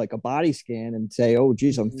go like a body scan and say, oh,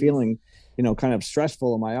 geez, I'm feeling, you know, kind of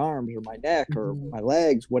stressful in my arms or my neck or my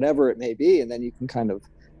legs, whatever it may be. And then you can kind of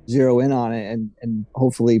zero in on it and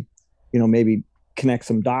hopefully, you know, maybe connect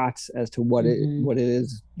some dots as to what it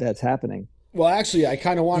is that's happening. Well, actually, I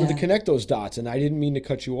kind of wanted to connect those dots, and I didn't mean to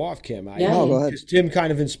cut you off, Kim. No, go ahead. Tim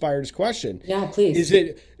kind of inspired his question. Yeah, please.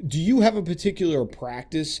 Do you have a particular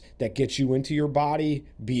practice that gets you into your body,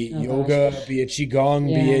 be it yoga, be it Qigong,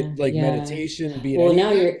 be it like meditation, be it well,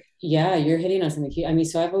 anything? now you're hitting on something key. I mean,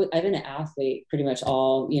 so I've been an athlete pretty much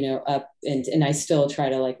all, you know, up and I still try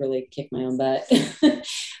to like really kick my own butt.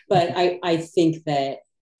 But I think that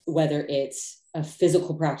whether it's a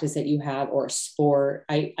physical practice that you have or a sport,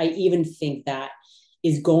 I even think that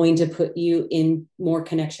is going to put you in more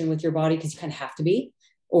connection with your body because you kind of have to be,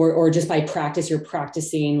 or just by practice, you're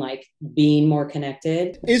practicing like being more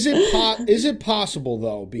connected. Is it possible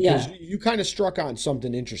though? Because you kind of struck on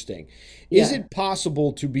something interesting. Is it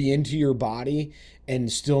possible to be into your body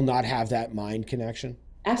and still not have that mind connection?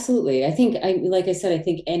 Absolutely. I think, like I said, I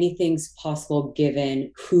think anything's possible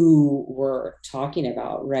given who we're talking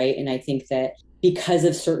about, right? And I think that because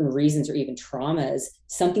of certain reasons or even traumas,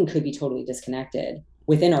 something could be totally disconnected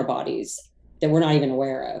within our bodies that we're not even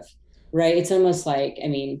aware of, right? It's almost like, I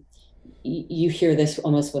mean, you hear this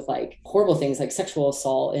almost with like horrible things like sexual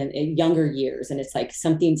assault in younger years. And it's like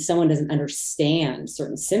someone doesn't understand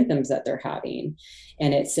certain symptoms that they're having.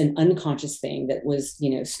 And it's an unconscious thing that was, you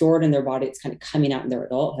know, stored in their body. It's kind of coming out in their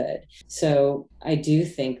adulthood. So I do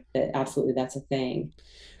think that absolutely that's a thing.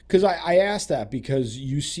 Because I asked that because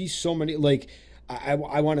you see so many, like, I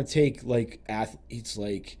want to take like athletes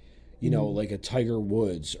like, you know, like a Tiger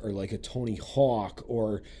Woods or like a Tony Hawk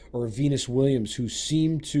or a Venus Williams who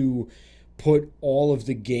seem to put all of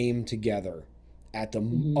the game together at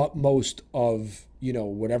the utmost of, you know,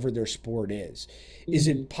 whatever their sport is. Is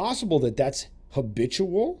it possible that that's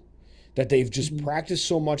habitual, that they've just practiced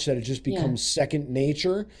so much that it just becomes second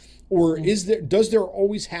nature? Or does there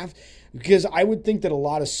always have, because I would think that a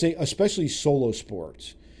lot of, especially solo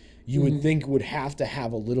sports, you would think would have to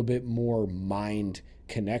have a little bit more mind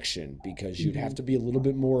connection because you'd have to be a little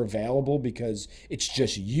bit more available because it's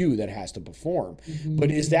just you that has to perform. But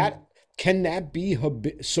can that be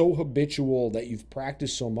so habitual that you've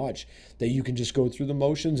practiced so much that you can just go through the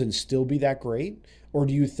motions and still be that great? Or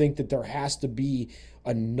do you think that there has to be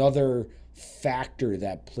another factor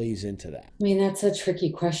that plays into that? I mean, that's a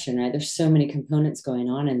tricky question, right? There's so many components going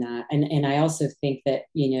on in that. And I also think that,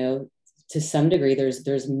 you know, to some degree,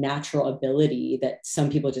 there's natural ability that some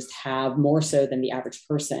people just have more so than the average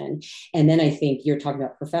person. And then I think you're talking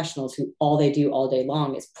about professionals who all they do all day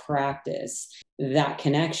long is practice that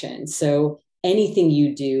connection. So anything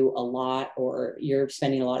you do a lot or you're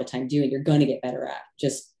spending a lot of time doing, you're going to get better at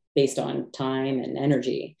just based on time and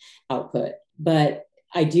energy output. But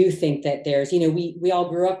I do think that there's, you know, we all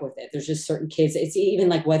grew up with it. There's just certain kids. It's even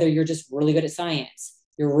like whether you're just really good at science,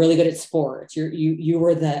 you're really good at sports, you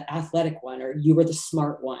were the athletic one, or you were the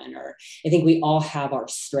smart one, or I think we all have our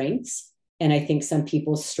strengths. And I think some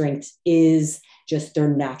people's strength is just they're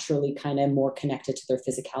naturally kind of more connected to their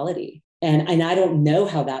physicality. And I don't know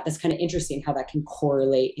how that's kind of interesting how that can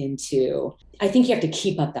correlate into, I think you have to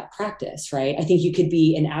keep up that practice, right? I think you could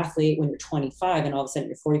be an athlete when you're 25 and all of a sudden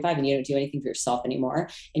you're 45 and you don't do anything for yourself anymore.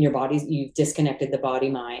 And your body's, you've disconnected the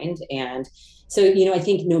body mind. And so, you know, I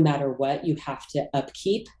think no matter what, you have to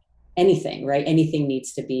upkeep anything, right? Anything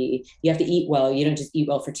needs to be, you have to eat well. You don't just eat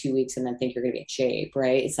well for 2 weeks and then think you're going to be in shape,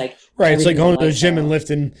 right? It's like, right. It's like going to the gym and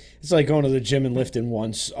lifting. It's like going to the gym and lifting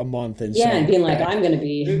once a month and and being like, I'm going to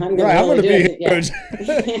be good.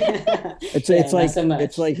 It's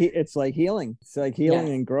like healing. It's like healing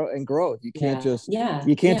and growth. You can't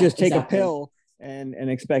just take a pill and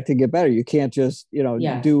expect to get better. You can't just, you know,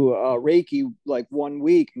 do Reiki like 1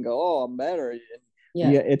 week and go, oh, I'm better.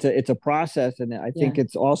 It's a process, and I think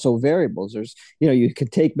it's also variables. There's, you know, you can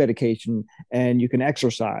take medication and you can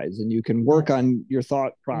exercise and you can work on your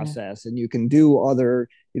thought process and you can do other,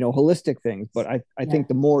 you know, holistic things. But I think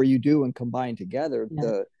the more you do and combine together,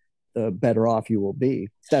 the better off you will be.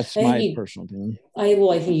 That's my personal opinion. I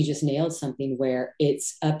think you just nailed something where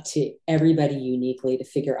it's up to everybody uniquely to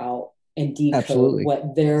figure out and decode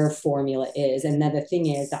what their formula is. And then the thing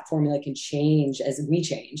is that formula can change as we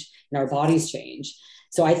change and our bodies change.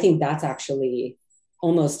 So I think that's actually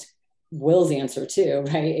almost Will's answer too,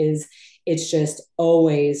 right? Is it's just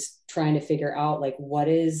always trying to figure out like, what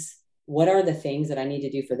is what are the things that I need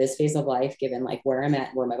to do for this phase of life, given like where I'm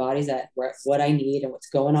at, where my body's at, what I need and what's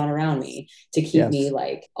going on around me to keep me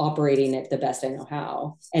like operating at the best I know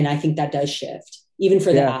how. And I think that does shift even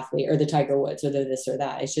for the athlete or the Tiger Woods or the this or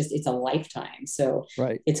that. It's a lifetime. So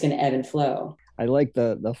it's going to ebb and flow. I like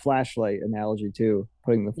the flashlight analogy too,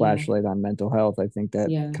 putting the flashlight on mental health. I think that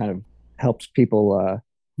kind of helps people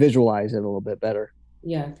visualize it a little bit better.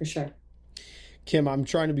 Yeah, for sure. Kim, I'm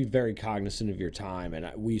trying to be very cognizant of your time,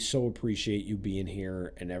 and we so appreciate you being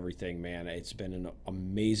here and everything, man. It's been an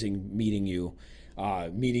amazing meeting you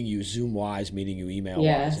Zoom wise, meeting you email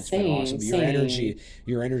wise. It's been awesome.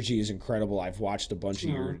 Your energy is incredible. I've watched a bunch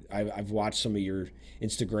of I've watched some of your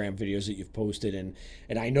Instagram videos that you've posted, and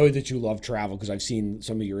I know that you love travel because I've seen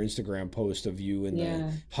some of your Instagram posts of you and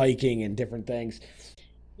the hiking and different things.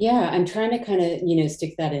 Yeah, I'm trying to kind of,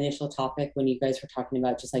 stick that initial topic when you guys were talking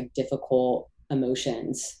about just like difficult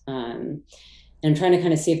emotions. And I'm trying to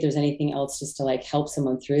kind of see if there's anything else just to like help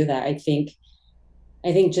someone through that. I think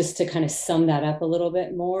just to kind of sum that up a little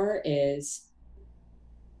bit more is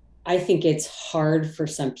I think it's hard for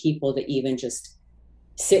some people to even just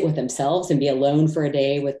sit with themselves and be alone for a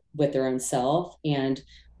day with their own self. And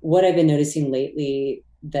what I've been noticing lately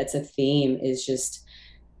that's a theme is just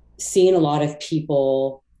seeing a lot of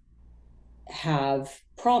people have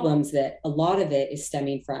problems that a lot of it is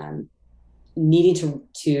stemming from needing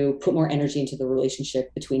to put more energy into the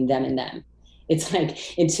relationship between them and them. It's like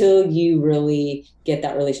until you really get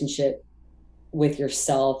that relationship with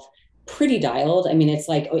yourself pretty dialed. I mean, it's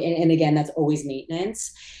like, and again, that's always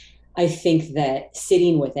maintenance. I think that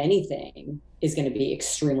sitting with anything is going to be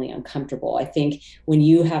extremely uncomfortable. I think when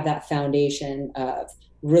you have that foundation of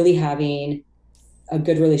really having a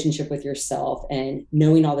good relationship with yourself and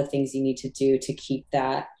knowing all the things you need to do to keep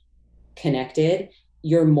that connected,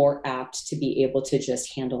 you're more apt to be able to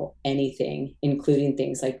just handle anything, including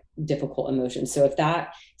things like difficult emotions. So if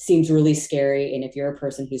that seems really scary, and if you're a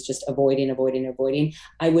person who's just avoiding,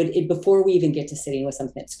 I would, before we even get to sitting with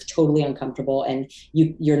something that's totally uncomfortable and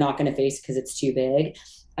you're not going to face because it's too big,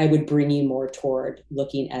 I would bring you more toward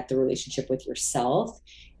looking at the relationship with yourself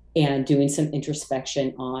and doing some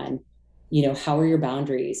introspection on, how are your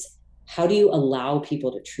boundaries? How do you allow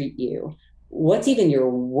people to treat you? What's even your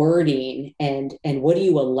wording, and what do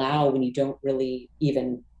you allow when you don't really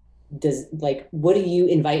even what do you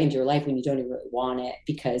invite into your life when you don't even really want it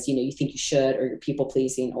because you think you should, or you're people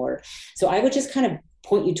pleasing, or so I would just kind of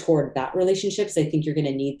point you toward that relationship, because I think you're going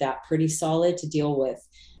to need that pretty solid to deal with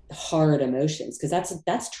hard emotions, because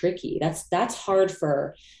that's tricky. That's hard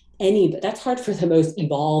for that's hard for the most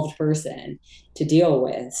evolved person to deal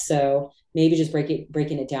with. So maybe just breaking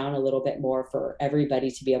it down a little bit more for everybody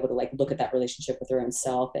to be able to look at that relationship with their own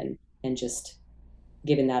self and just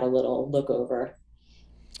giving that a little look over.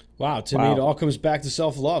 Wow. To me, it all comes back to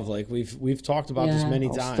self-love. Like we've talked about this many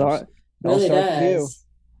times. It all starts with you.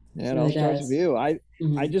 Yeah, it all starts with you.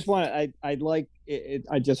 I just want to, I'd like it.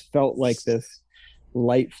 I just felt like this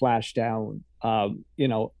light flash down,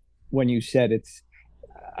 when you said it's,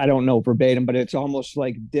 I don't know verbatim, but it's almost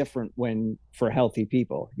like different when for healthy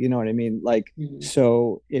people, you know what I mean?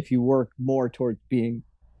 So if you work more towards being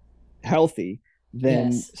healthy,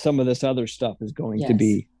 then some of this other stuff is going to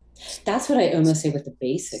be. That's what I almost say with the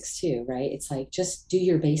basics too, right? It's like, just do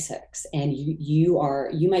your basics, and you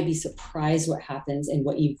might be surprised what happens and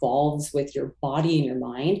what evolves with your body and your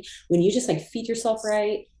mind when you just feed yourself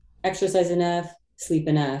right, exercise enough, sleep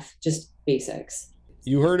enough, just basics.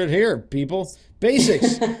 You heard it here, people.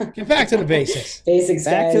 Basics. Get back to the basics. Basics,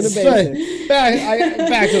 back guys. to the basics.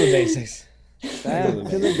 Back to the basics. Back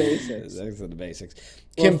to the basics. Back to the basics.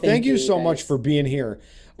 Kim, thank you so much for being here.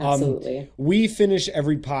 Absolutely. We finish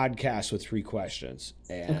every podcast with 3 questions.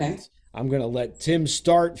 And I'm going to let Tim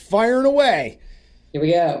start firing away. Here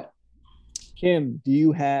we go. Kim, do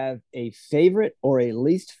you have a favorite or a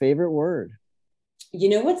least favorite word? You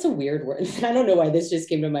know what's a weird word? I don't know why this just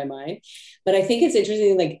came to my mind, but I think it's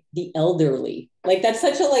interesting, the elderly. That's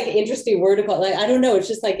such a interesting word to call. I don't know. It's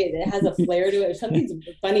just it has a flair to it. Something's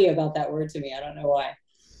funny about that word to me. I don't know why.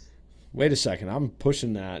 Wait a second. I'm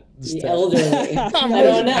pushing that. The elderly. I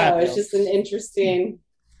don't know. It's just an interesting.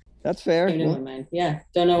 That's fair. Yeah.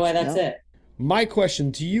 Don't know why that's it. My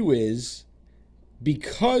question to you is,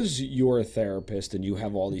 because you're a therapist and you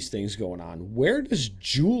have all these things going on, where does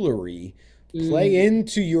jewelry play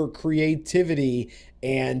into your creativity,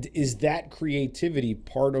 and is that creativity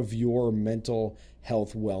part of your mental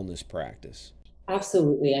health wellness practice?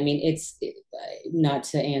 Absolutely. I mean, it's not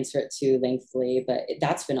to answer it too lengthily, but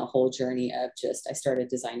that's been a whole journey of I started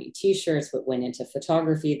designing t-shirts, but went into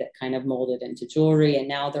photography that kind of molded into jewelry. And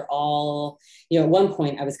now they're all, at one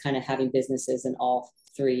point I was kind of having businesses in all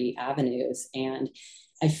three avenues. And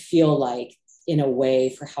I feel like, in a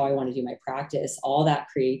way, for how I want to do my practice, all that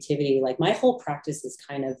creativity, like my whole practice is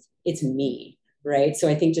kind of, it's me, right? So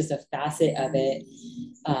I think just a facet of it,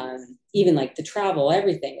 even like the travel,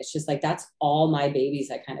 everything, it's just like, that's all my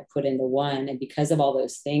babies I kind of put into one. And because of all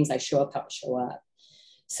those things, I show up how I show up.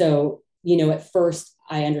 So, you know, at first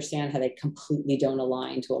I understand how they completely don't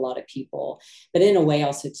align to a lot of people, but in a way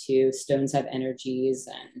also too, stones have energies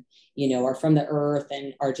and, you know, are from the earth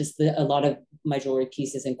and are just a lot of my jewelry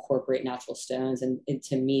pieces incorporate natural stones. And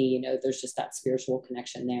to me, you know, there's just that spiritual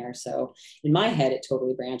connection there. So in my head, it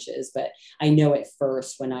totally branches, but I know at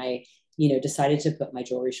first when I, you know, decided to put my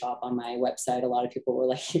jewelry shop on my website, a lot of people were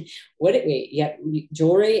like, what, wait, you have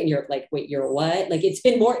jewelry? And you're like, wait, you're what? Like, it's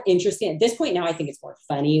been more interesting at this point. Now I think it's more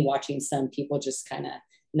funny watching some people just kind of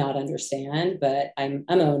not understand, but I'm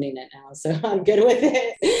owning it now. So I'm good with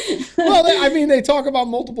it. Well, I mean, they talk about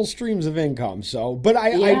multiple streams of income. So, but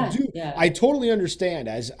I totally understand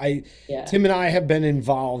Tim and I have been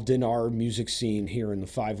involved in our music scene here in the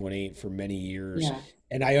 518 for many years. Yeah.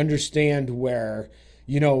 And I understand where,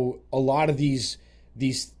 you know, a lot of these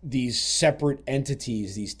separate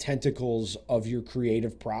entities, these tentacles of your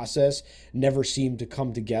creative process never seem to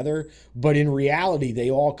come together. But in reality, they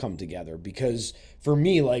all come together because for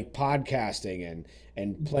me, like podcasting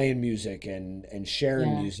and playing music and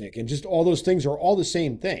sharing music and just all those things are all the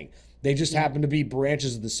same thing. They just happen to be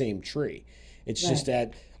branches of the same tree. It's just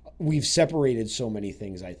that we've separated so many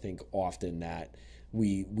things, I think, often that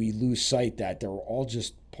we lose sight that they're all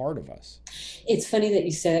just part of us. It's funny that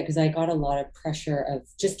you said it because I got a lot of pressure of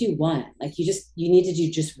just do one. Like you need to do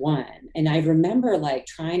just one. And I remember like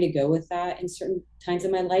trying to go with that in certain times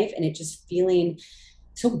of my life and it just feeling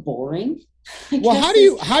so boring. Well, how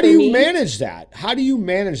do you manage that? How do you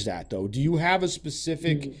manage that though? Do you have a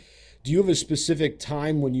specific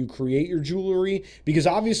time when you create your jewelry? Because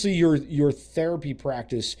obviously your therapy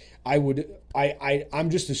practice, I'm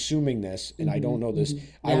just assuming this, and I don't know this.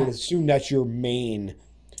 I would assume that's your main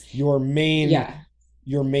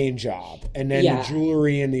job. And then the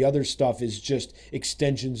jewelry and the other stuff is just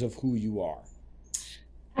extensions of who you are.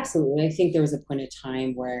 Absolutely. I think there was a point of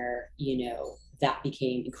time where, you know, that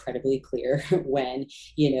became incredibly clear when,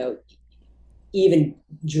 you know, even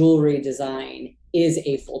jewelry design is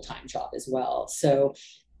a full-time job as well. So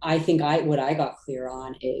I think what I got clear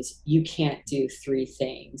on is you can't do three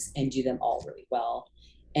things and do them all really well.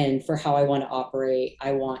 And for how I want to operate,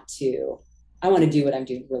 I want to do what I'm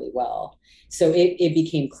doing really well. So it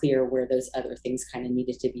became clear where those other things kind of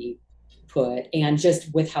needed to be put. And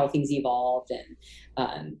just with how things evolved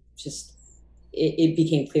and it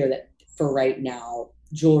became clear that for right now,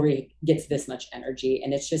 jewelry gets this much energy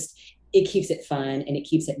and it keeps it fun and it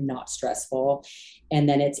keeps it not stressful. And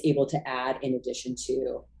then it's able to add in addition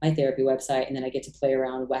to my therapy website. And then I get to play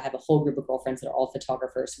around. I have a whole group of girlfriends that are all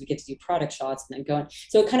photographers. So we get to do product shots and then go on.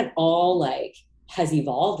 So it kind of all like has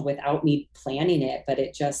evolved without me planning it, but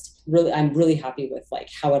it just really, I'm really happy with like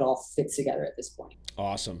how it all fits together at this point.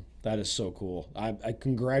 Awesome. That is so cool. I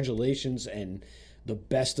congratulations and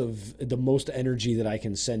the most energy that I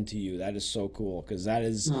can send to you. That is so cool. Cause that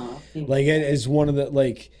is like, it is one of the,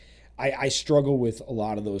 like, I struggle with a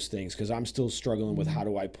lot of those things because I'm still struggling with how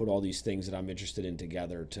do I put all these things that I'm interested in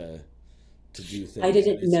together to do things. I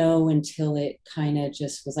didn't know until it kind of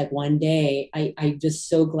just was like one day. I'm just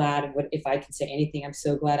so glad. If I can say anything, I'm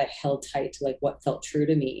so glad I held tight to like what felt true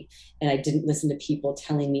to me, and I didn't listen to people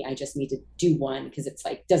telling me I just need to do one because it's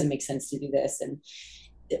like doesn't make sense to do this and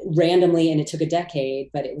randomly. And it took a decade,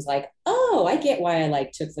 but it was like, oh, I get why I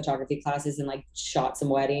like took photography classes and like shot some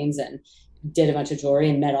weddings and did a bunch of jewelry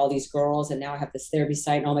and met all these girls. And now I have this therapy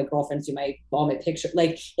site and all my girlfriends do all my pictures.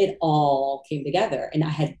 Like it all came together and I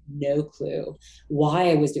had no clue why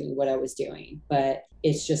I was doing what I was doing. But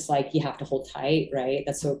it's just like, you have to hold tight, right?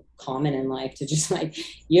 That's so common in life to just like,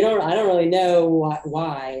 I don't really know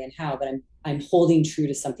why and how, but I'm holding true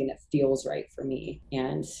to something that feels right for me.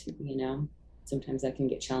 And, sometimes that can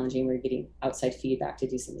get challenging where you're getting outside feedback to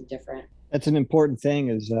do something different. That's an important thing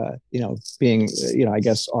is, being, I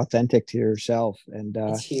guess, authentic to yourself. And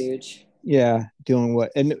it's huge. Yeah. Doing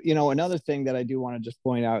what, and, another thing that I do want to just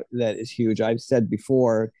point out that is huge. I've said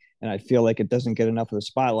before, and I feel like it doesn't get enough of the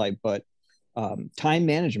spotlight, but time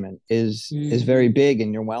management is very big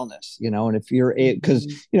in your wellness, and if you're, because,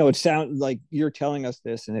 it sounds like you're telling us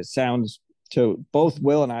this and it sounds to both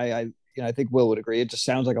Will and I think Will would agree. It just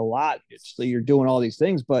sounds like a lot. You're doing all these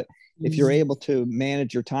things, but if you're able to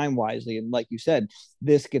manage your time wisely, and like you said,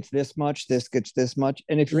 this gets this much, this gets this much,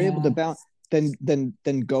 and if you're able to bounce, then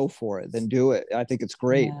go for it, then do it. I think it's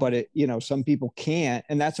great, but some people can't,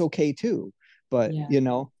 and that's okay too. But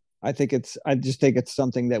I just think it's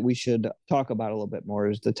something that we should talk about a little bit more,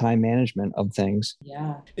 is the time management of things.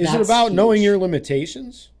 Yeah. Is it about knowing your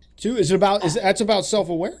limitations too? That's about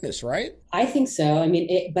self-awareness, right? I think so. I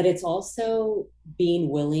mean, but it's also being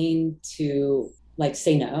willing to like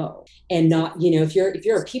say no, and not, if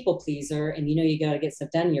you're a people pleaser and you got to get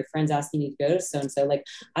stuff done and your friend's asking you to go to so-and-so, like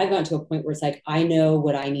I've gotten to a point where it's like, I know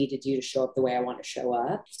what I need to do to show up the way I want to show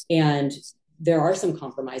up. And there are some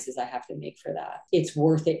compromises I have to make for that. It's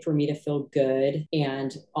worth it for me to feel good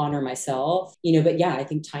and honor myself, but yeah, I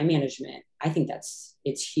think time management, I think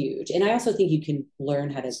it's huge. And I also think you can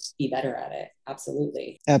learn how to be better at it.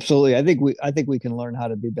 Absolutely. Absolutely. I think we can learn how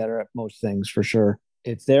to be better at most things, for sure.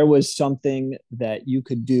 If there was something that you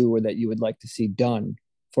could do or that you would like to see done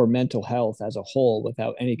for mental health as a whole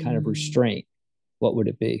without any kind of restraint, what would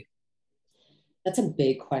it be? That's a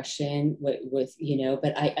big question with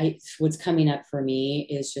but I what's coming up for me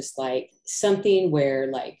is just like something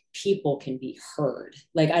where like people can be heard.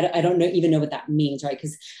 Like, I don't even know what that means, right?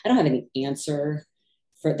 Because I don't have any answer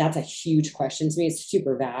for that's a huge question to me. It's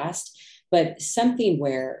super vast, but something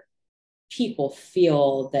where people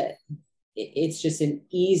feel that it's just an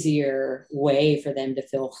easier way for them to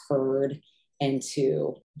feel heard and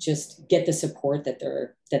to just get the support that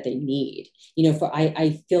they need.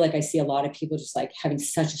 I feel like I see a lot of people just like having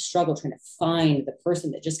such a struggle trying to find the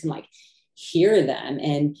person that just can like hear them.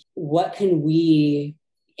 And what can we,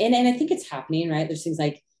 and I think it's happening, right? There's things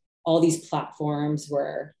like all these platforms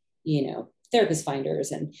where, therapist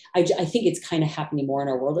finders. And I think it's kind of happening more in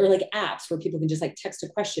our world, or like apps where people can just like text a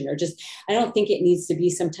question, or just, I don't think it needs to be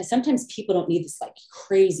sometimes people don't need this like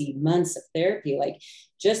crazy months of therapy, like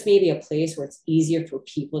just maybe a place where it's easier for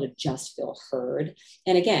people to just feel heard.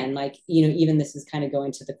 And again, like, even this is kind of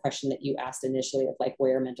going to the question that you asked initially of like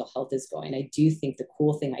where mental health is going. I do think the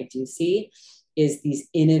cool thing I do see is these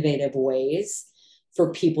innovative ways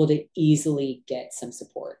for people to easily get some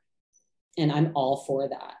support. And I'm all for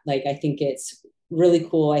that. Like, I think it's really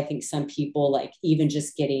cool. I think some people like even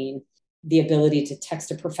just getting the ability to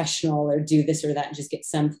text a professional or do this or that and just get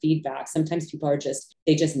some feedback. Sometimes people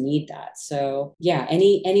they just need that. So yeah,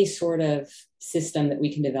 any sort of system that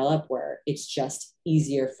we can develop where it's just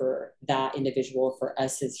easier for that individual, for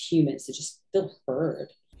us as humans to just feel heard.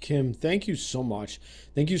 Kim, thank you so much.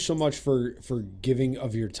 Thank you so much for giving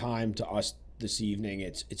of your time to us this evening.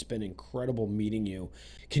 It's been incredible meeting you.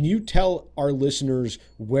 Can you tell our listeners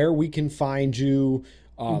where we can find you,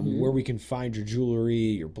 where we can find your jewelry,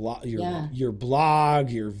 your blog, your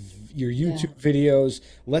YouTube videos?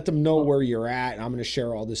 Let them know where you're at. And I'm going to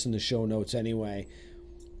share all this in the show notes anyway.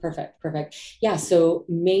 Perfect. Yeah. So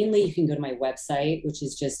mainly you can go to my website, which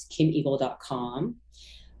is just kimeagle.com.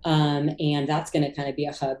 And that's going to kind of be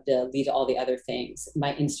a hub to lead to all the other things.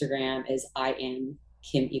 My Instagram is I am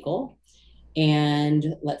Kim Eagle.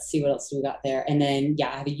 And let's see what else do we got there. And then,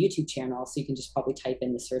 I have a YouTube channel, so you can just probably type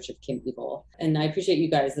in the search of Kim Eagle. And I appreciate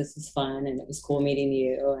you guys. This was fun, and it was cool meeting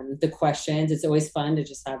you and the questions. It's always fun to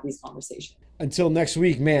just have these conversations. Until next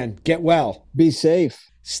week, man, get well. Be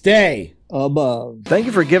safe. Stay above. Thank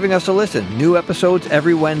you for giving us a listen. New episodes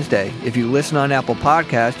every Wednesday. If you listen on Apple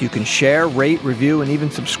Podcasts, you can share, rate, review, and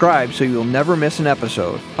even subscribe so you'll never miss an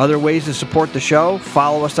episode. Other ways to support the show: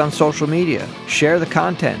 follow us on social media, share the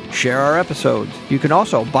content, share our episodes. You can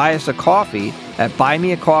also buy us a coffee at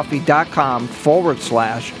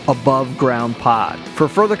buymeacoffee.com/abovegroundpod. For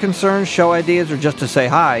further concerns, show ideas, or just to say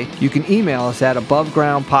hi, you can email us at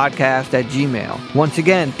abovegroundpodcast@gmail.com. Once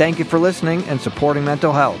again, thank you for listening and supporting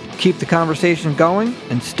mental health. Keep the conversation going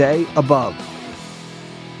and stay above.